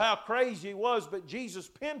of how crazy he was. But Jesus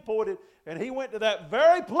pinpointed, and He went to that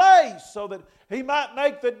very place so that He might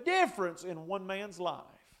make the difference in one man's life.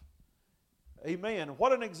 Amen.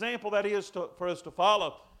 What an example that is for us to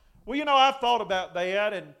follow. Well, I've thought about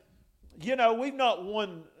that, and, we've not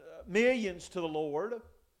won millions to the Lord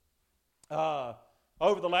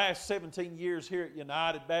over the last 17 years here at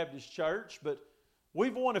United Baptist Church, but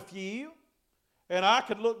we've won a few. And I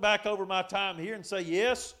could look back over my time here and say,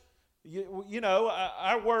 yes,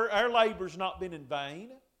 our labor's not been in vain.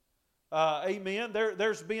 Amen.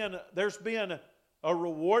 There's been a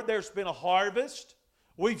reward. There's been a harvest.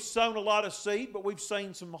 We've sown a lot of seed, but we've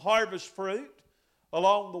seen some harvest fruit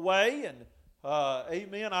along the way. And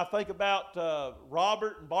amen. I think about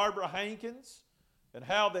Robert and Barbara Hankins and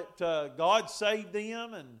how that God saved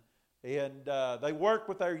them, and they worked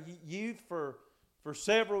with our youth for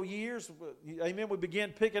several years. Amen. We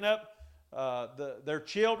began picking up their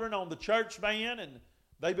children on the church van, and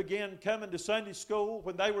they began coming to Sunday school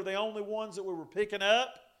when they were the only ones that we were picking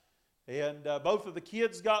up. And both of the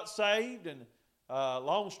kids got saved, and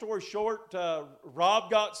long story short,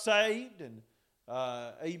 Rob got saved, and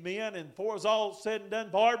amen. And before it was all said and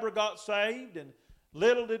done, Barbara got saved, and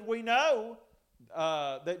little did we know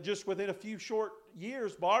that just within a few short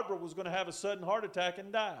years, Barbara was going to have a sudden heart attack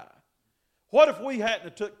and die. What if we hadn't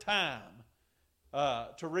have took time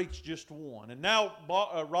to reach just one? And now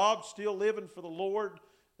Rob's still living for the Lord,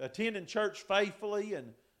 attending church faithfully,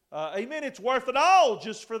 and amen, it's worth it all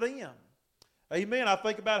just for them. Amen. I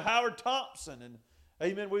think about Howard Thompson, and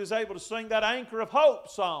amen, we was able to sing that Anchor of Hope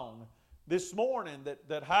song this morning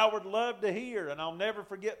that Howard loved to hear. And I'll never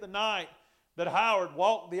forget the night that Howard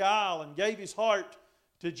walked the aisle and gave his heart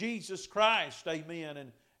to Jesus Christ.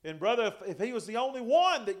 Amen. And brother, if he was the only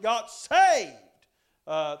one that got saved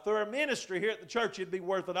through our ministry here at the church, it'd be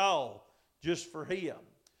worth it all just for him.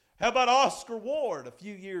 How about Oscar Ward a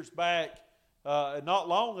few years back, not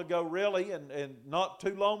long ago really, and not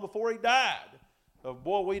too long before he died.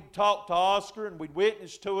 Boy, we'd talked to Oscar and we'd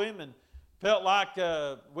witnessed to him and felt like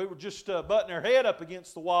we were just butting our head up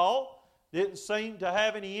against the wall. Didn't seem to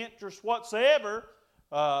have any interest whatsoever.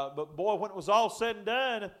 But boy, when it was all said and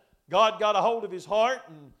done, God got a hold of his heart,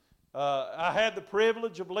 and I had the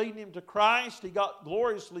privilege of leading him to Christ. He got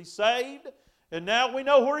gloriously saved, and now we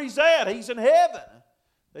know where he's at. He's in heaven.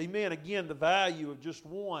 Amen. Again, the value of just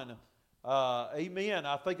one. Amen.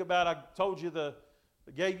 I think about, I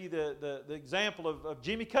gave you the example of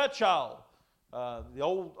Jimmy Cutshall, the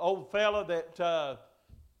old fella that,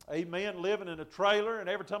 amen, living in a trailer, and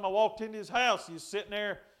every time I walked into his house, he was sitting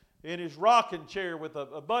there in his rocking chair with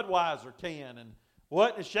a Budweiser can, and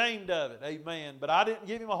wasn't ashamed of it. Amen. But I didn't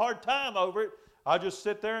give him a hard time over it. I just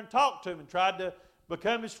sit there and talk to him and tried to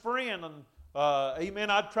become his friend. And amen,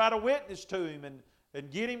 I'd try to witness to him and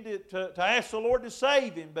get him to ask the Lord to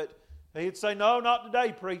save him. But he'd say, no, not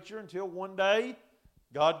today, preacher, until one day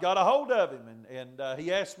God got a hold of him. And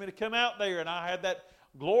he asked me to come out there, and I had that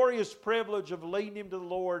glorious privilege of leading him to the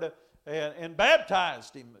Lord and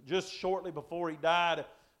baptized him just shortly before he died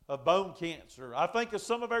of bone cancer. I think of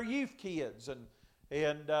some of our youth kids, and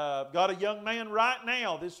got a young man right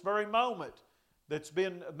now, this very moment, that's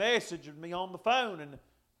been messaging me on the phone. And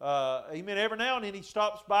amen, every now and then he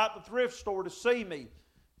stops by at the thrift store to see me.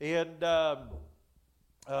 And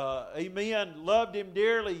amen, loved him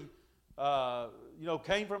dearly.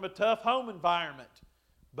 Came from a tough home environment.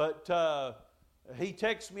 But he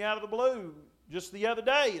texted me out of the blue just the other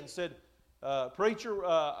day and said, preacher,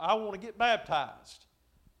 I want to get baptized.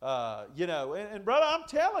 And brother, I'm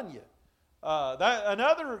telling you, that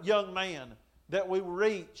another young man that we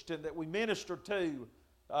reached and that we ministered to,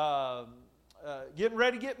 getting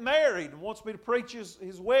ready to get married and wants me to preach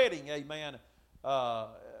his wedding, amen.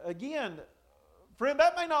 Again, friend,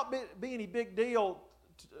 that may not be any big deal.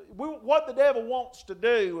 What the devil wants to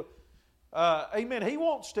do, amen, he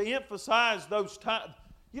wants to emphasize those times.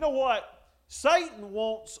 You know what? Satan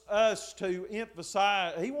wants us to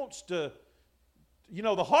emphasize, he wants to,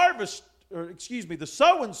 the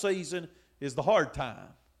sowing season is the hard time.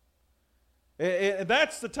 And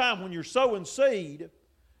that's the time when you're sowing seed,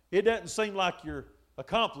 it doesn't seem like you're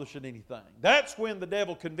accomplishing anything. That's when the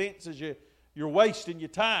devil convinces you you're wasting your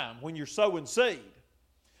time, when you're sowing seed.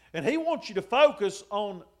 And he wants you to focus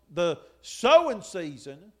on the sowing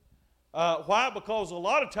season. Why? Because a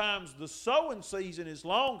lot of times the sowing season is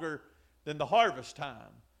longer than the harvest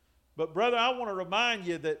time. But brother, I want to remind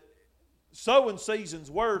you that sowing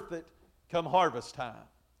season's worth it come harvest time.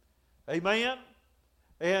 Amen?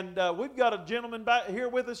 And we've got a gentleman back here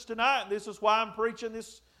with us tonight, and this is why I'm preaching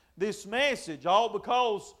this message, all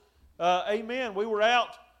because, amen, we were out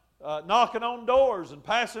knocking on doors and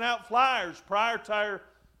passing out flyers prior to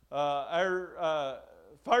our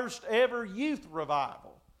first ever youth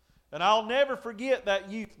revival. And I'll never forget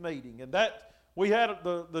that youth meeting. And that we had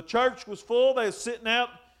the church was full. They were sitting out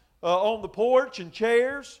on the porch in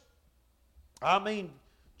chairs. I mean,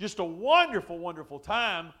 just a wonderful, wonderful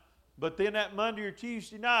time. But then that Monday or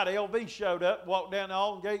Tuesday night, LV showed up, walked down the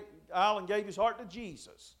aisle and gave his heart to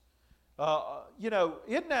Jesus.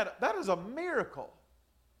 Isn't that is a miracle.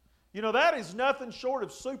 That is nothing short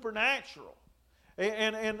of supernatural.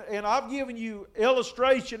 And I've given you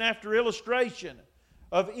illustration after illustration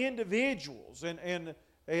of individuals and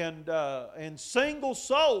single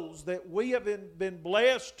souls that we have been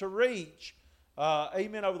blessed to reach,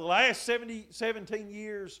 amen, over the last 17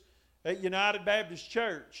 years at United Baptist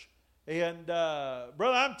Church. And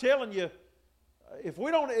brother, I'm telling you, if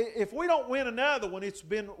we don't win another one, it's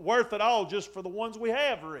been worth it all just for the ones we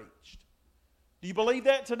have reached. Do you believe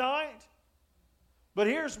that tonight? But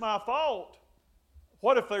here's my thought.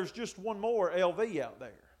 What if there's just one more LV out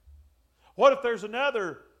there? What if there's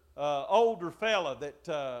another older fella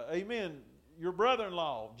that, amen, your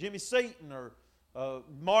brother-in-law, Jimmy Seaton, or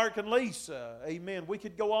Mark and Lisa, amen. We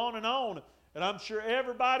could go on, and I'm sure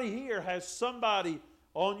everybody here has somebody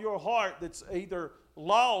on your heart that's either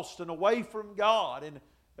lost and away from God, and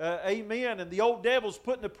amen, and the old devil's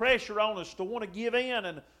putting the pressure on us to want to give in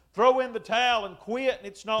and throw in the towel and quit, and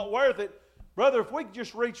it's not worth it. Brother, if we could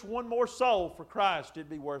just reach one more soul for Christ, it'd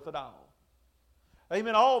be worth it all.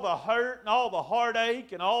 Amen. All the hurt and all the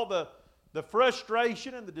heartache and all the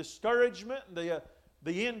frustration and the discouragement and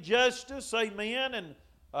the injustice, amen, and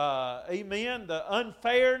amen, the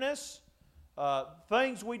unfairness,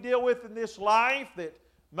 things we deal with in this life that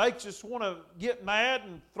makes us want to get mad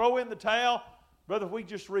and throw in the towel. Brother, if we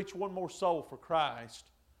just reach one more soul for Christ,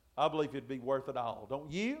 I believe it'd be worth it all. Don't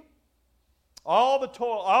you? All the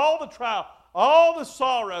toil, all the trial, all the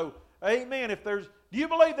sorrow. Amen. Do you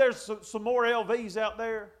believe there's some more LVs out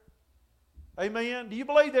there? Amen. Do you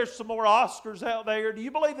believe there's some more Oscars out there? Do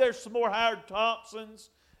you believe there's some more Howard Thompsons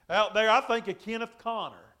out there? I think of Kenneth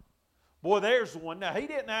Connor. Boy, there's one. Now, he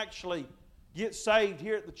didn't actually get saved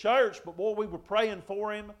here at the church, but boy, we were praying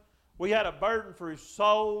for him. We had a burden for his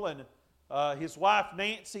soul, and his wife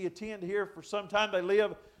Nancy attended here for some time. They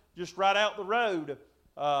live just right out the road,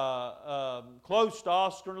 close to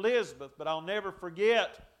Oscar and Elizabeth. But I'll never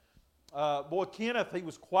forget, boy, Kenneth, he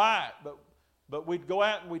was quiet, but we'd go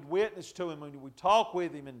out and we'd witness to him and we'd talk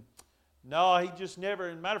with him, and no, he just never,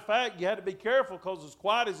 as a matter of fact, you had to be careful because as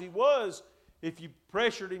quiet as he was, if you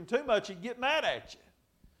pressured him too much, he'd get mad at you.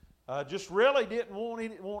 Just really didn't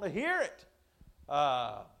want to hear it.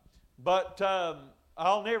 But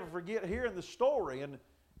I'll never forget hearing the story.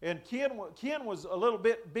 And Ken was a little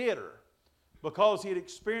bit bitter because he had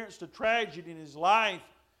experienced a tragedy in his life.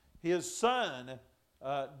 His son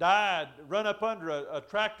died, run up under a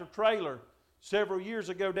tractor trailer several years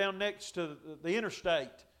ago down next to the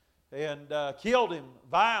interstate, and killed him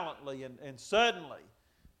violently and suddenly.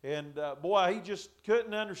 And boy, he just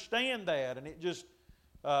couldn't understand that. And it just,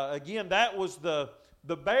 again, that was the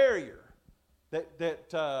barrier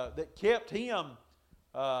that kept him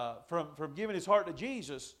from giving his heart to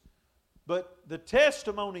Jesus. But the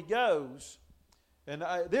testimony goes, and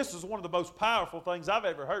this is one of the most powerful things I've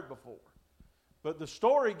ever heard before. But the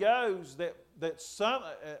story goes that some,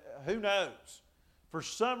 who knows, for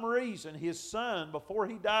some reason his son, before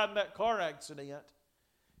he died in that car accident,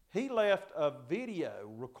 he left a video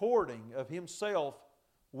recording of himself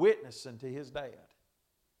witnessing to his dad.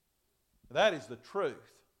 That is the truth.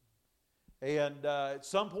 And at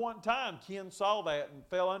some point in time, Ken saw that and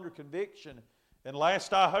fell under conviction. And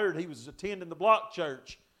last I heard, he was attending the block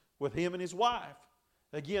church with him and his wife.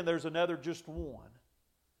 Again, there's another just one.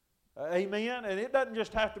 Amen? And it doesn't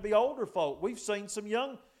just have to be older folk. We've seen some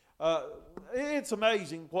young... it's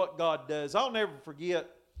amazing what God does. I'll never forget...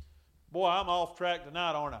 Boy, I'm off track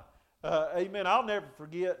tonight, aren't I? Amen. I'll never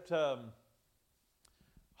forget...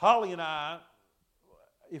 Holly and I...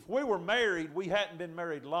 If we were married, we hadn't been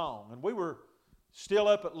married long. And we were still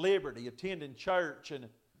up at Liberty attending church. And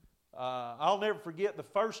I'll never forget the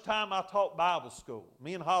first time I taught Bible school.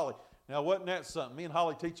 Me and Holly. Now, wasn't that something? Me and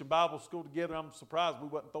Holly teaching Bible school together. I'm surprised we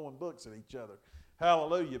wasn't throwing books at each other.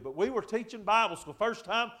 Hallelujah. But we were teaching Bible school. First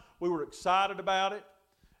time, we were excited about it.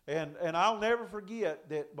 And I'll never forget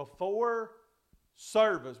that before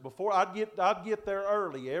service, before I'd get there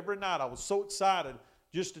early every night. I was so excited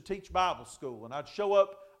just to teach Bible school. And I'd show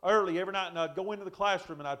up early every night and I'd go into the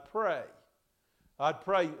classroom and I'd pray. I'd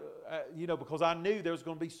pray, because I knew there was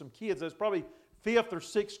going to be some kids. There's probably 5th or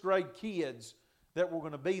 6th grade kids that were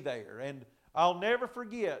going to be there. And I'll never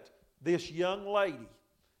forget this young lady.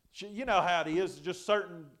 You know how it is. Just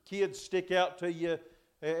certain kids stick out to you.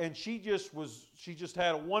 And she just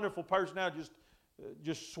had a wonderful personality,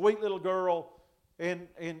 just sweet little girl. And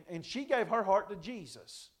she gave her heart to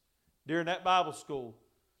Jesus during that Bible school.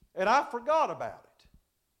 And I forgot about it.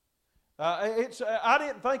 I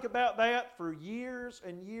didn't think about that for years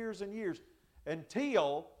and years and years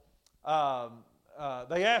until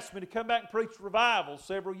they asked me to come back and preach revival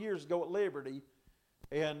several years ago at Liberty.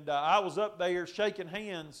 And I was up there shaking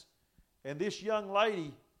hands, and this young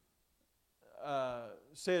lady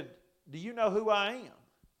said, "Do you know who I am?"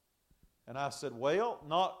 And I said, "Well,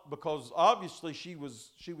 not," because obviously she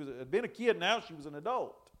had been a kid, now she was an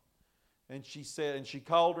adult. And she said, and she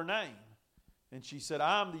called her name. And she said,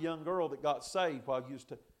 "I'm the young girl that got saved while you used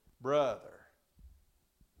to..." Brother.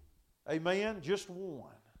 Amen? Just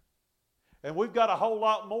one. And we've got a whole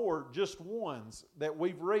lot more just ones that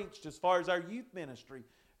we've reached as far as our youth ministry.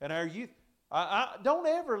 And our youth... don't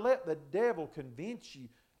ever let the devil convince you.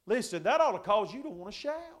 Listen, that ought to cause you to want to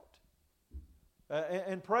shout.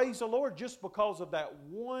 And praise the Lord just because of that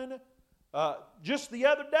one... just the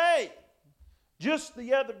other day.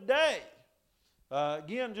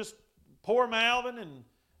 Again, just poor mouthing and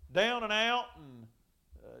down and out and,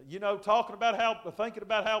 thinking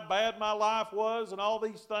about how bad my life was and all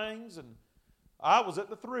these things. And I was at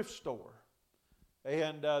the thrift store.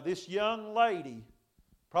 And this young lady,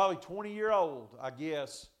 probably 20-year-old, I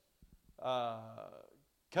guess,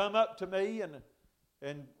 come up to me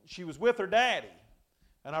and she was with her daddy.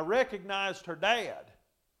 And I recognized her dad.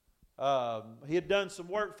 He had done some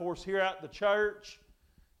work for us here at the church.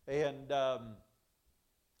 And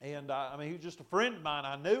he was just a friend of mine.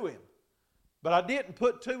 I knew him. But I didn't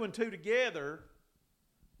put two and two together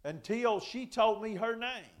until she told me her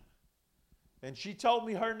name. And she told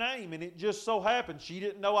me her name, and it just so happened she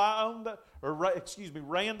didn't know I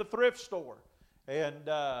ran the thrift store, and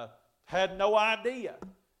had no idea.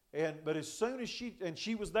 But as soon as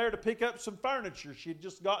she was there to pick up some furniture, she had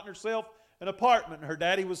just gotten herself an apartment, and her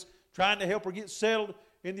daddy was trying to help her get settled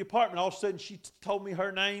in the apartment. All of a sudden, she told me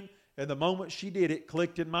her name, and the moment she did, it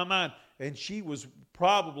clicked in my mind. And she was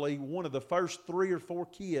probably one of the first 3 or 4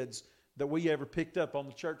 kids that we ever picked up on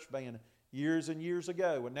the church band years and years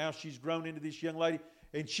ago. And now she's grown into this young lady.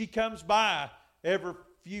 And she comes by every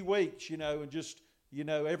few weeks, and just,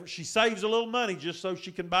 she saves a little money just so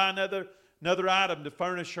she can buy another item to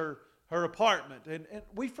furnish her apartment. And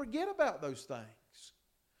we forget about those things.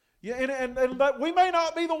 Yeah, and we may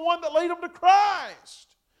not be the one that lead them to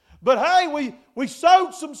Christ. But hey, we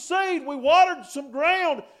sowed some seed, we watered some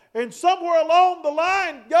ground, and somewhere along the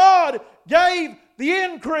line, God gave the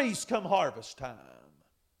increase come harvest time.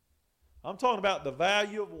 I'm talking about the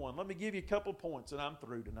value of one. Let me give you a couple of points, and I'm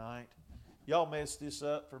through tonight. Y'all messed this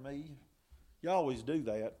up for me. You always do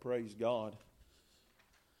that, praise God.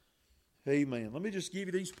 Amen. Let me just give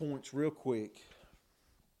you these points real quick.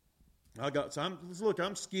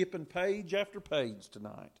 I'm skipping page after page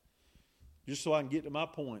tonight, just so I can get to my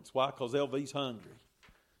points. Why? Because LV's hungry.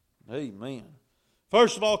 Amen.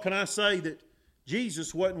 First of all, can I say that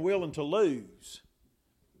Jesus wasn't willing to lose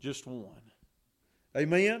just one?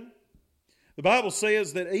 Amen. The Bible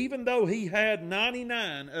says that even though he had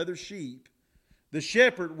 99 other sheep, the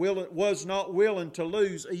shepherd was not willing to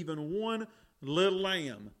lose even one little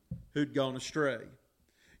lamb who'd gone astray.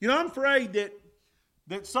 You know, I'm afraid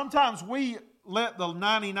that sometimes we let the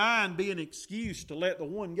 99 be an excuse to let the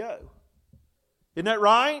one go. Isn't that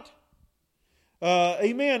right?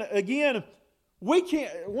 Amen. Again, we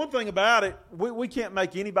can't. One thing about it, we can't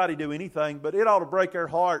make anybody do anything, but it ought to break our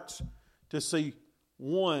hearts to see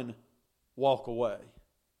one walk away.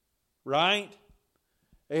 Right?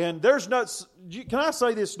 And there's no. Can I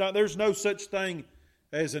say this? There's no such thing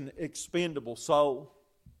as an expendable soul.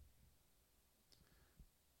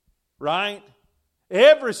 Right?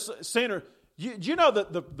 Every sinner. Do you know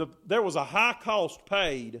that there was a high cost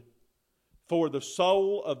paid for the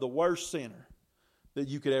soul of the worst sinner that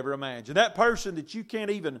you could ever imagine? That person that you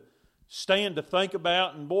can't even stand to think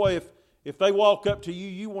about, and boy, if they walk up to you,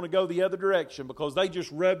 you want to go the other direction because they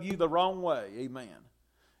just rub you the wrong way. Amen.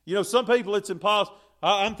 You know, some people it's impossible.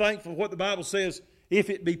 I'm thankful for what the Bible says,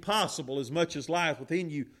 if it be possible, as much as life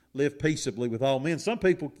within you, live peaceably with all men. Some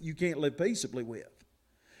people you can't live peaceably with.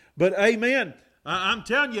 But amen, I'm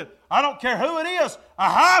telling you, I don't care who it is, a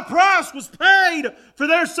high price was paid for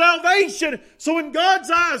their salvation. So in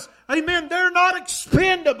God's eyes, amen, they're not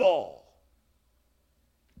expendable.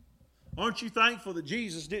 Aren't you thankful that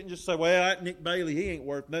Jesus didn't just say, well, that Nick Bailey, he ain't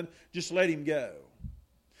worth nothing, just let him go.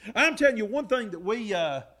 I'm telling you, one thing that we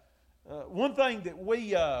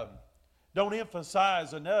don't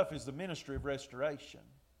emphasize enough is the ministry of restoration.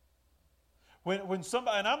 When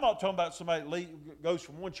somebody, and I'm not talking about somebody that goes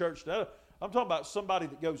from one church to the other, I'm talking about somebody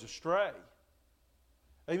that goes astray.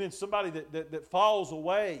 Amen. Somebody that falls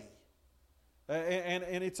away.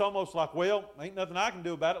 And it's almost like, well, ain't nothing I can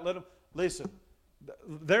do about it. Let them listen.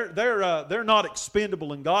 They're not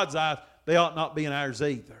expendable in God's eyes. They ought not be in ours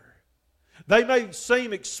either. They may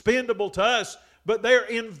seem expendable to us, but they're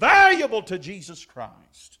invaluable to Jesus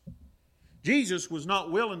Christ. Jesus was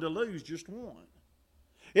not willing to lose just one.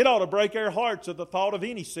 It ought to break our hearts at the thought of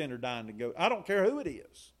any sinner dying to go. I don't care who it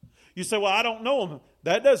is. You say, well, I don't know him.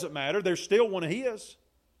 That doesn't matter. They're still one of His.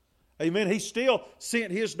 Amen. He still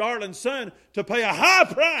sent His darling Son to pay a high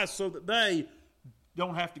price so that they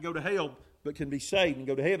don't have to go to hell but can be saved and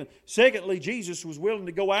go to heaven. Secondly, Jesus was willing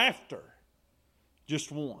to go after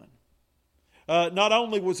just one. Not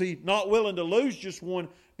only was He not willing to lose just one,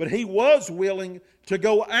 but He was willing to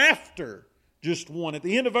go after just one. At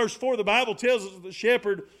the end of verse 4, the Bible tells us that the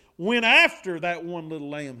shepherd went after that one little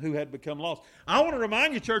lamb who had become lost. I want to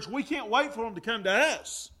remind you, church, we can't wait for them to come to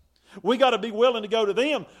us. We got to be willing to go to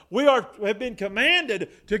them. We have been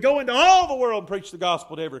commanded to go into all the world and preach the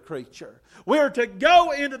gospel to every creature. We are to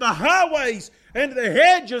go into the highways and the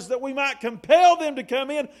hedges that we might compel them to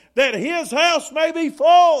come in, that His house may be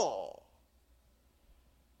full.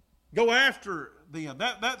 Go after them.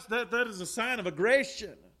 That is a sign of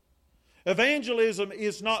aggression. Evangelism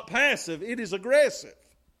is not passive, it is aggressive.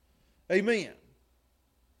 Amen.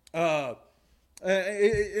 And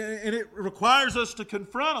it requires us to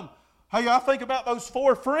confront them. Hey, I think about those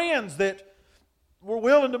 4 friends that were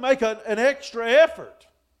willing to make an extra effort.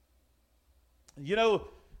 You know,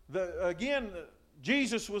 again,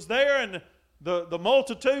 Jesus was there and the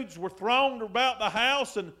multitudes were thronged about the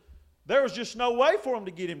house, and there was just no way for them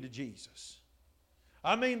to get him to Jesus.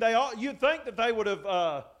 I mean, you'd think that they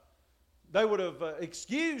would have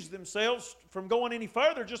excused themselves from going any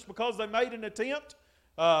further just because they made an attempt.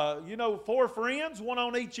 4 friends, one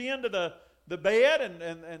on each end of the bed,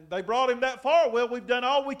 and they brought him that far. Well, we've done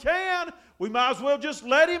all we can. We might as well just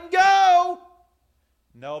let him go.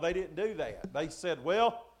 No, they didn't do that. They said,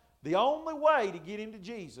 well, the only way to get him to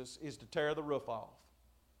Jesus is to tear the roof off.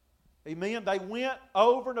 Amen. They went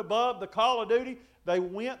over and above the call of duty. They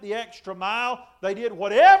went the extra mile. They did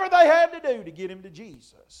whatever they had to do to get him to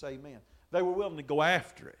Jesus. Amen. They were willing to go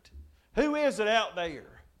after it. Who is it out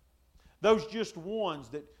there? Those just ones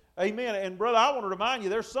that, amen. And brother, I want to remind you,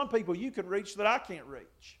 there's some people you can reach that I can't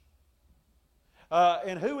reach.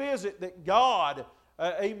 And who is it that God,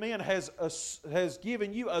 amen, has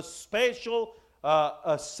given you a special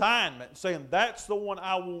assignment, saying that's the one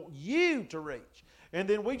I want you to reach. And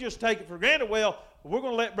then we just take it for granted. Well, we're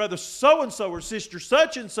going to let brother so-and-so or sister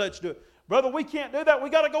such-and-such do it. Brother, we can't do that. We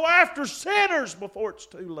got to go after sinners before it's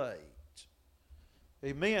too late.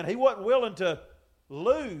 Amen. He wasn't willing to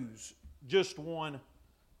lose just one,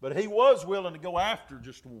 but He was willing to go after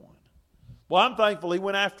just one. Well, I'm thankful He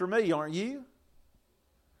went after me, aren't you?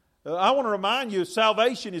 I want to remind you,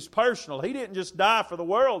 salvation is personal. He didn't just die for the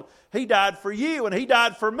world. He died for you, and He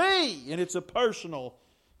died for me, and it's a personal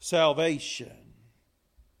salvation.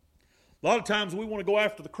 A lot of times we want to go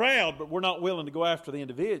after the crowd, but we're not willing to go after the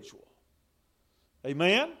individual.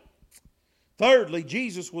 Amen? Thirdly,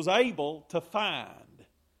 Jesus was able to find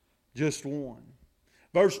just one.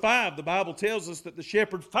 Verse 5, the Bible tells us that the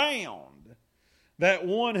shepherd found that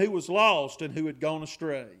one who was lost and who had gone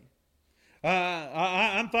astray.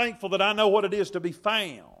 I'm thankful that I know what it is to be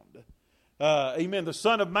found. Amen. The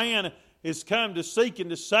Son of Man is come to seek and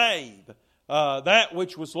to save that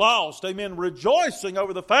which was lost. Amen. Rejoicing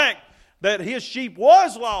over the fact that His sheep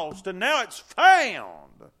was lost and now it's found.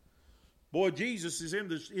 Boy, Jesus is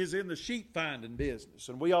in the sheep finding business,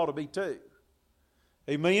 and we ought to be too.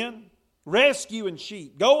 Amen. Rescuing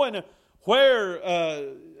sheep, going where,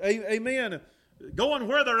 amen, going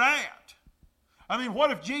where they're at. I mean,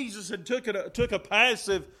 what if Jesus had took a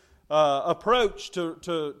passive approach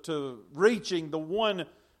to reaching the one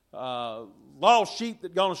lost sheep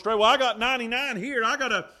that gone astray? Well, I got 99 here. I've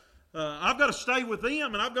got to stay with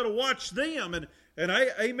them, and I've got to watch them, and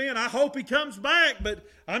amen, I hope he comes back, but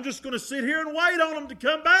I'm just going to sit here and wait on him to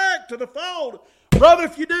come back to the fold. Brother,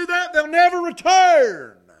 if you do that, they'll never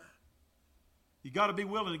return. You got to be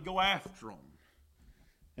willing to go after them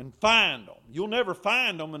and find them. You'll never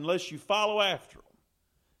find them unless you follow after them.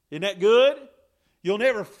 Isn't that good? You'll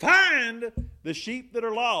never find the sheep that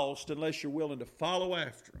are lost unless you're willing to follow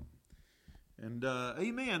after them. And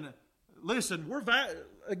amen. Listen,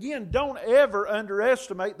 again, don't ever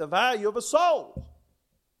underestimate the value of a soul.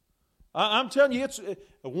 I'm telling you,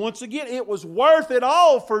 once again, it was worth it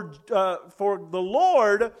all for the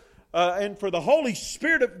Lord and for the Holy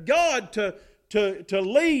Spirit of God to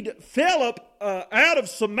lead Philip out of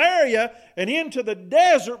Samaria and into the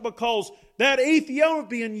desert, because that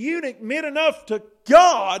Ethiopian eunuch meant enough to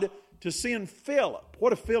God to send Philip.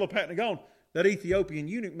 What if Philip hadn't gone? That Ethiopian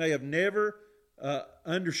eunuch may have never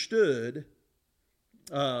understood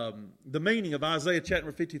the meaning of Isaiah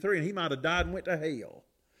chapter 53, and he might have died and went to hell.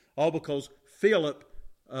 All because Philip,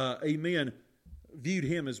 amen, viewed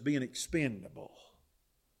him as being expendable.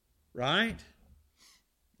 Right?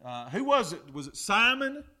 Who was it? Was it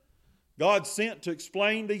Simon? God sent to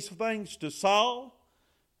explain these things to Saul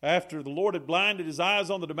after the Lord had blinded his eyes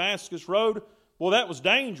on the Damascus road. Well, that was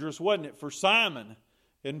dangerous, wasn't it, for Simon?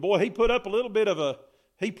 And boy, he put up a little bit of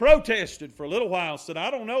he protested for a little while, said,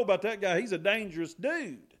 I don't know about that guy, he's a dangerous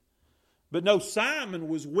dude. But no, Simon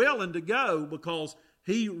was willing to go because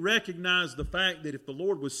he recognized the fact that if the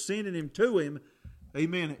Lord was sending him to him,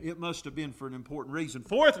 amen, it must have been for an important reason.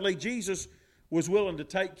 Fourthly, Jesus was willing to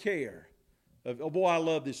take care of, oh boy, I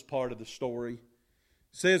love this part of the story. It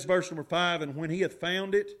says, verse number 5, and when he hath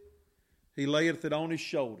found it, he layeth it on his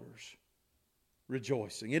shoulders,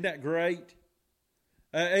 rejoicing. Isn't that great?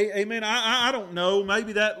 Amen. I don't know.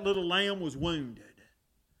 Maybe that little lamb was wounded.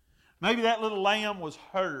 Maybe that little lamb was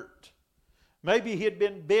hurt. Maybe he had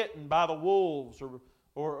been bitten by the wolves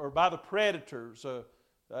or by the predators.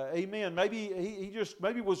 Amen. Maybe he just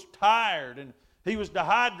was tired and he was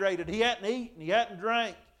dehydrated. He hadn't eaten. He hadn't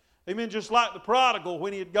drank. Amen. Just like the prodigal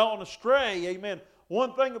when he had gone astray. Amen.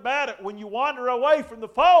 One thing about it, when you wander away from the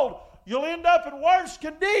fold, you'll end up in worse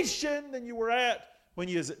condition than you were at when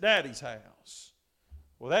you was at Daddy's house.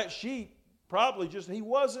 Well, that sheep probably he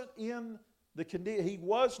wasn't in the condition, he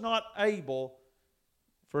was not able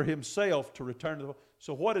for himself to return to the fold.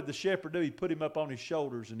 So what did the shepherd do? He put him up on his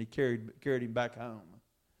shoulders and he carried him back home.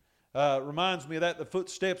 Reminds me of the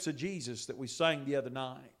footsteps of Jesus that we sang the other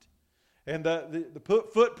night. And the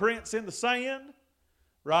footprints in the sand,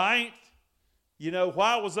 right? You know,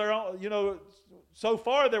 why was there, so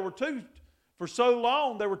far there were two, for so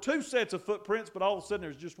long there were two sets of footprints, but all of a sudden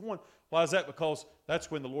there's just one. Why is that? Because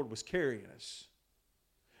that's when the Lord was carrying us.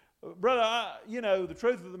 Brother, the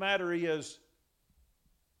truth of the matter is,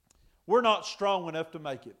 we're not strong enough to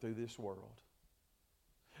make it through this world.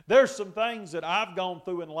 There's some things that I've gone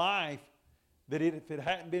through in life that if it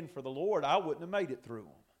hadn't been for the Lord, I wouldn't have made it through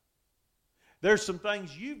them. There's some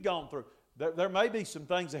things you've gone through. There may be some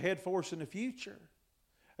things ahead for us in the future.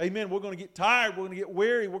 Amen. We're going to get tired. We're going to get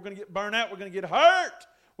weary. We're going to get burnt out. We're going to get hurt.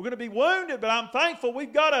 We're going to be wounded. But I'm thankful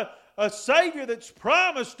we've got a Savior that's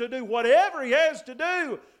promised to do whatever He has to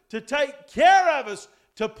do to take care of us,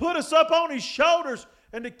 to put us up on His shoulders,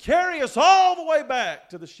 and to carry us all the way back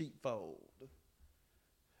to the sheepfold.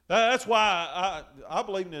 That's why I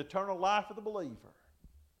believe in the eternal life of the believer.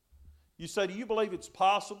 You say, do you believe it's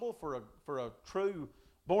possible for a true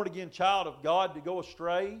born-again child of God to go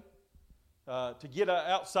astray, to get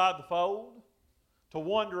outside the fold, to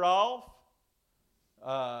wander off,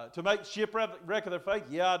 to make shipwreck of their faith?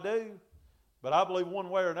 Yeah, I do. But I believe one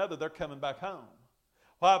way or another they're coming back home.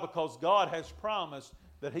 Why? Because God has promised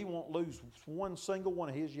that He won't lose one single one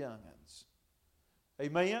of His young'uns.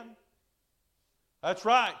 Amen? That's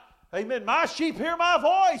right. Amen. My sheep hear my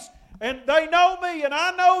voice, and they know me, and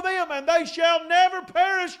I know them, and they shall never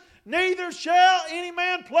perish, neither shall any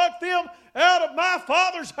man pluck them out of my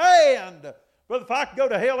Father's hand. Brother, if I could go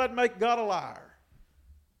to hell, that'd make God a liar.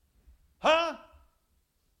 Huh?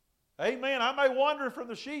 Amen. I may wander from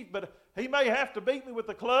the sheep, but He may have to beat me with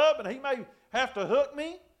the club, and He may have to hook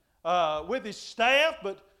me with His staff,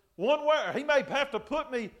 but one way, He may have to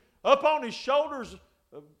put me up on His shoulders,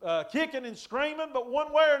 kicking and screaming, but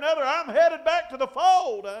one way or another, I'm headed back to the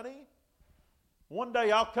fold, honey. One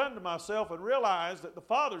day I'll come to myself and realize that the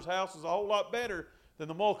Father's house is a whole lot better than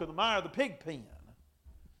the muck and the mire of the pig pen.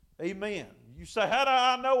 Amen. You say, how do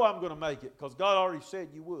I know I'm going to make it? Because God already said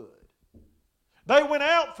you would. They went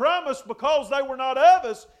out from us because they were not of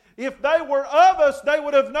us. If they were of us, they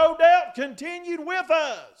would have no doubt continued with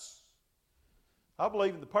us. I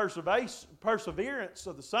believe in the perseverance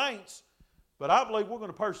of the saints, but I believe we're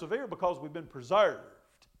going to persevere because we've been preserved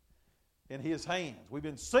in His hands. We've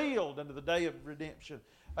been sealed unto the day of redemption.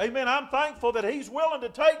 Amen. I'm thankful that He's willing to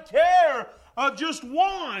take care of just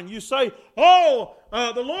one. You say, the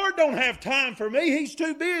Lord don't have time for me. He's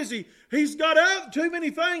too busy. He's got too many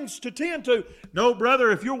things to tend to. No,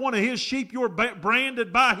 brother, if you're one of His sheep, you're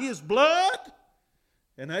branded by His blood.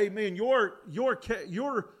 And amen, your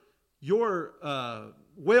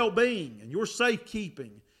well-being and your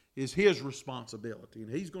safekeeping is His responsibility.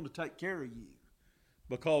 And He's going to take care of you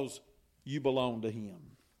because you belong to Him.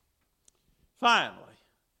 Finally,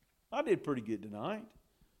 I did pretty good tonight.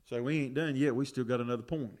 So we ain't done yet. We still got another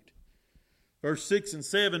point. Verse 6 and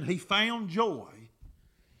 7, he found joy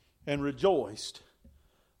and rejoiced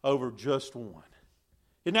over just one.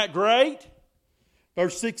 Isn't that great?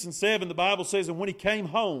 Verse 6 and 7, the Bible says, and when he cometh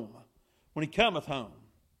home,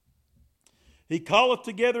 he calleth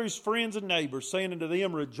together his friends and neighbors, saying unto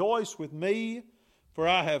them, rejoice with me, for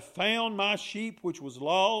I have found my sheep which was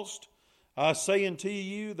lost. I say unto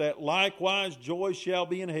you that likewise joy shall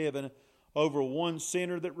be in heaven over one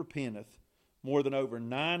sinner that repenteth, more than over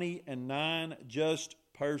 99 just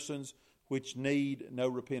persons which need no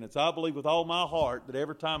repentance. I believe with all my heart that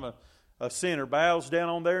every time a sinner bows down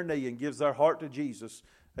on their knee and gives their heart to Jesus,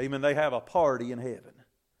 amen, they have a party in heaven.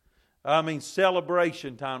 I mean,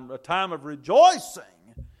 celebration time, a time of rejoicing.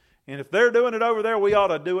 And if they're doing it over there, we ought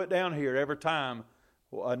to do it down here every time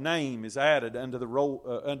a name is added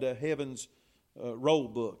unto heaven's roll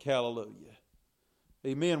book. Hallelujah.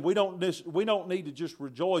 Amen. We don't need to just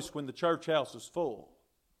rejoice when the church house is full.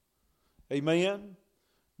 Amen.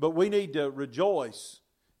 But we need to rejoice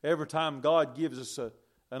every time God gives us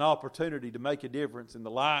an opportunity to make a difference in the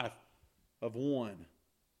life of one.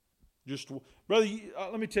 Brother,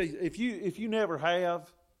 let me tell you, if you never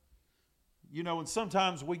have, and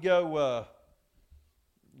sometimes we go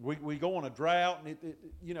we go on a drought, and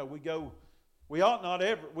we ought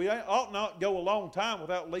not go a long time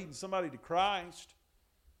without leading somebody to Christ.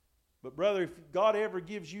 But brother, if God ever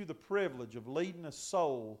gives you the privilege of leading a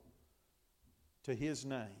soul to His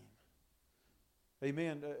name,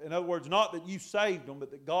 amen. In other words, not that you saved them, but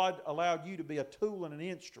that God allowed you to be a tool and an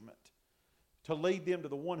instrument to lead them to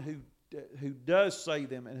the one who does save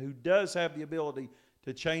them and who does have the ability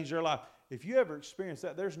to change their life. If you ever experience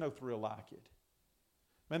that, there's no thrill like it.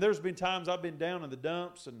 Man, there's been times I've been down in the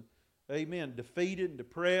dumps and, amen, defeated and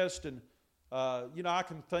depressed. And, I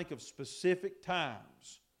can think of specific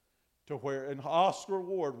times to where, and Oscar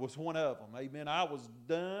Ward was one of them. Amen. I was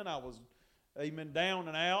done. I was, amen, down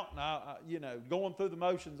and out. And, going through the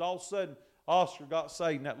motions, all of a sudden, Oscar got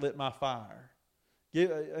saved and that lit my fire.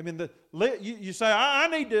 You say, I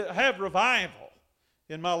need to have revival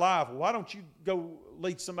in my life. Well, why don't you go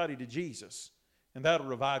lead somebody to Jesus? And that'll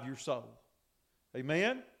revive your soul.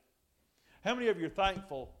 Amen? How many of you are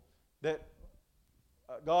thankful that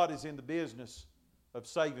God is in the business of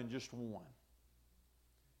saving just one?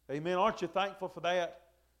 Amen? Aren't you thankful for that?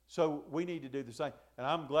 So we need to do the same. And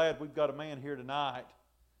I'm glad we've got a man here tonight,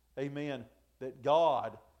 amen, that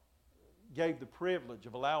God gave the privilege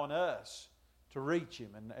of allowing us to reach him.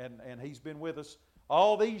 And he's been with us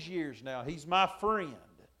all these years now. He's my friend.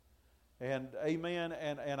 And amen.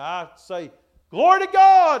 And I say, glory to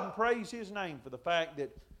God, and praise His name for the fact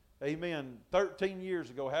that, amen, 13 years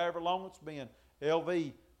ago, however long it's been,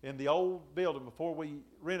 LV in the old building before we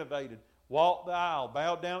renovated, walked the aisle,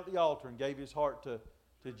 bowed down at the altar, and gave his heart to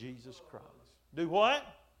Jesus Christ. Do what?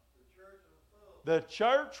 The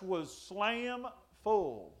church was slam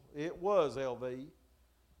full. It was, LV.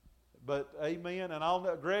 But, amen, and I'll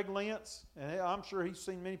know Greg Lentz, and I'm sure he's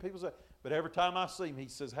seen many people say, but every time I see him, he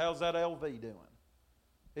says, how's that LV doing?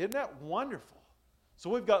 Isn't that wonderful? So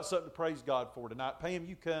we've got something to praise God for tonight. Pam,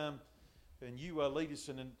 you come and you lead us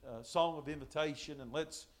in a song of invitation, and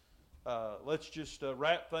let's let's just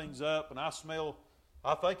wrap things up. And I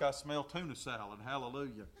think I smell tuna salad.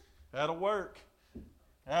 Hallelujah. That'll work.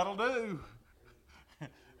 That'll do.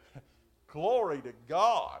 Glory to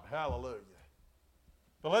God. Hallelujah.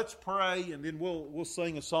 But let's pray, and then we'll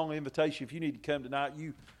sing a song of invitation. If you need to come tonight,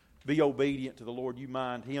 you be obedient to the Lord. You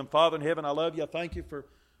mind Him. Father in heaven, I love you. I thank you for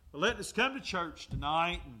letting us come to church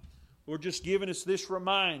tonight. And Lord, just giving us this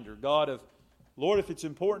reminder, God, of, Lord, if it's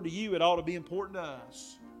important to you, it ought to be important to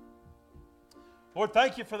us. Lord,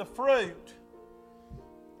 thank you for the fruit,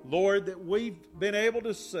 Lord, that we've been able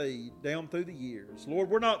to see down through the years. Lord,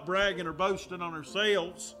 we're not bragging or boasting on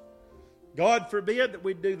ourselves. God forbid that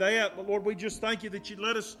we'd do that, but Lord, we just thank you that you'd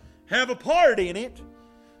let us have a part in it.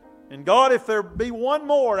 And God, if there be one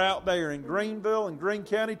more out there in Greenville and Greene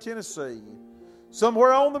County, Tennessee,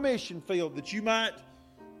 somewhere on the mission field, that you might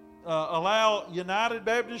allow United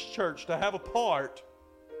Baptist Church to have a part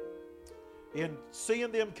in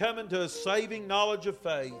seeing them come into a saving knowledge of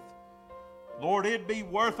faith, Lord, it'd be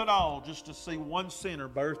worth it all just to see one sinner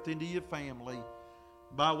birthed into your family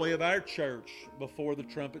by way of our church before the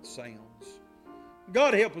trumpet sounds.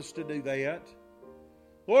 God, help us to do that.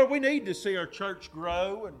 Lord, we need to see our church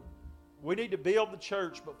grow, and we need to build the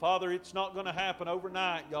church, but Father, it's not going to happen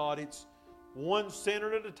overnight, God. It's one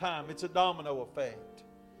sinner at a time. It's a domino effect.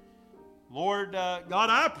 Lord, God,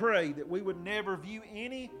 I pray that we would never view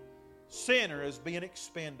any sinner as being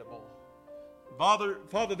expendable. Father,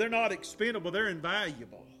 they're not expendable, they're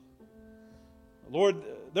invaluable. Lord,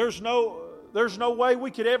 there's no way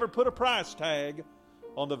we could ever put a price tag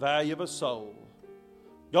on the value of a soul.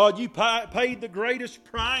 God, you paid the greatest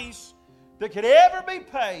price that could ever be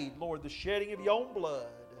paid, Lord, the shedding of your own blood.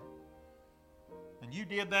 And you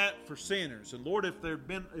did that for sinners. And Lord,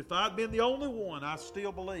 if I'd been the only one, I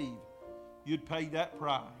still believe you'd pay that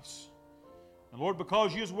price. And Lord,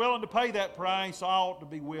 because you was willing to pay that price, I ought to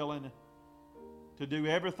be willing to do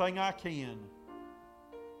everything I can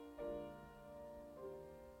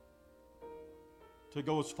to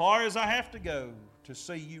go as far as I have to go to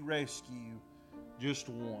see you rescue just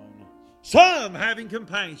one. Some having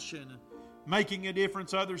compassion, making a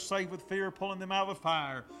difference, others save with fear, pulling them out of the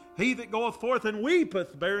fire. He that goeth forth and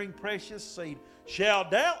weepeth, bearing precious seed, shall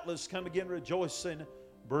doubtless come again rejoicing,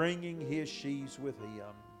 bringing his sheaves with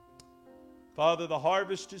him. Father, the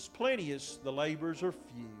harvest is plenteous, the laborers are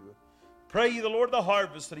few. Pray ye the Lord of the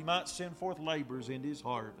harvest that He might send forth laborers into His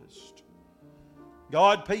harvest.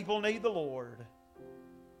 God, people need the Lord.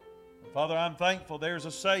 Father, I'm thankful there's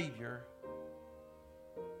a Savior.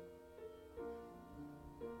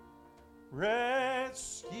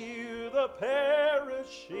 Rescue the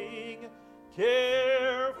perishing,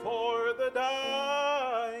 care for the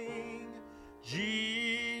dying.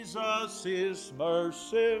 Jesus is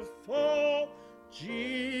merciful,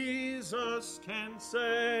 Jesus can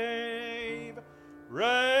save.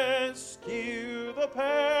 Rescue the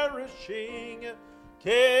perishing,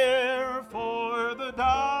 care for the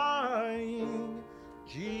dying.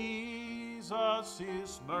 Jesus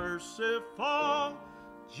is merciful,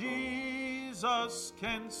 Jesus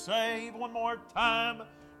can save. One more time.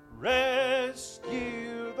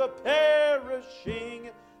 Rescue the perishing,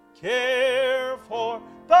 care for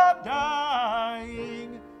the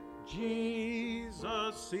dying.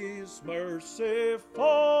 Jesus is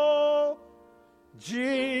merciful,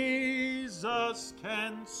 Jesus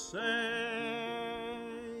can save.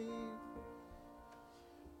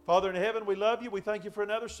 Father in heaven, we love you. We thank you for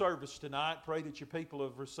another service tonight. Pray that your people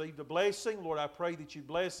have received a blessing. Lord, I pray that you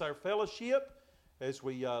bless our fellowship as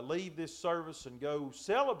we leave this service and go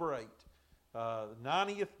celebrate the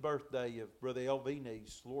 90th birthday of Brother L.V.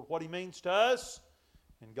 Neese. Lord, what he means to us.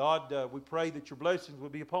 And God, we pray that your blessings will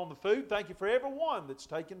be upon the food. Thank you for everyone that's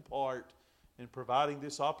taken part in providing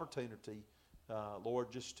this opportunity,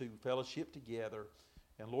 Lord, just to fellowship together.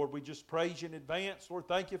 And Lord, we just praise you in advance. Lord,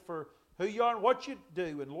 thank you for who you are and what you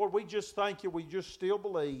do. And Lord, we just thank you. We just still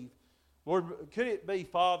believe. Lord, could it be,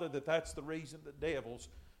 Father, that that's the reason the devil's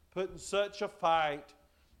putting up such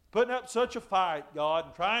a fight, God,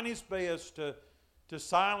 and trying his best to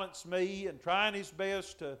silence me and trying his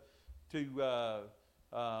best to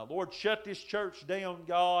Lord, shut this church down,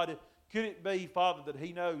 God. Could it be, Father, that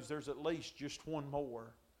he knows there's at least just one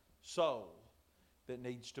more soul that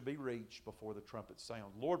needs to be reached before the trumpet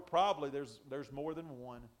sounds? Lord, probably there's more than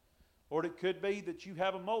one. Lord, it could be that you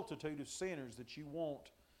have a multitude of sinners that you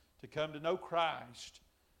want to come to know Christ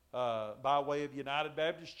by way of United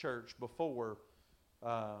Baptist Church before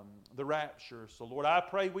the rapture. So, Lord, I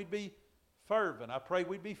pray we'd be fervent. I pray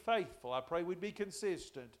we'd be faithful. I pray we'd be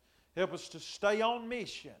consistent. Help us to stay on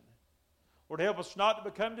mission. Lord, help us not to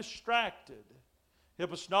become distracted.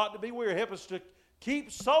 Help us not to be weary. Help us to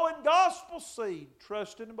Keep sowing gospel seed,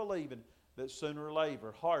 trusting and believing that sooner or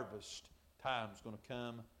later harvest time's going to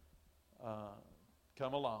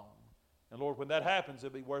come along. And Lord, when that happens,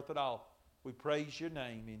 it'll be worth it all. We praise your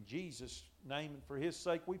name. In Jesus' name and for his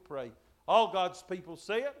sake we pray. All God's people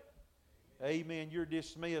say it. Amen. You're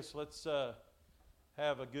dismissed. Let's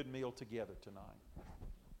have a good meal together tonight.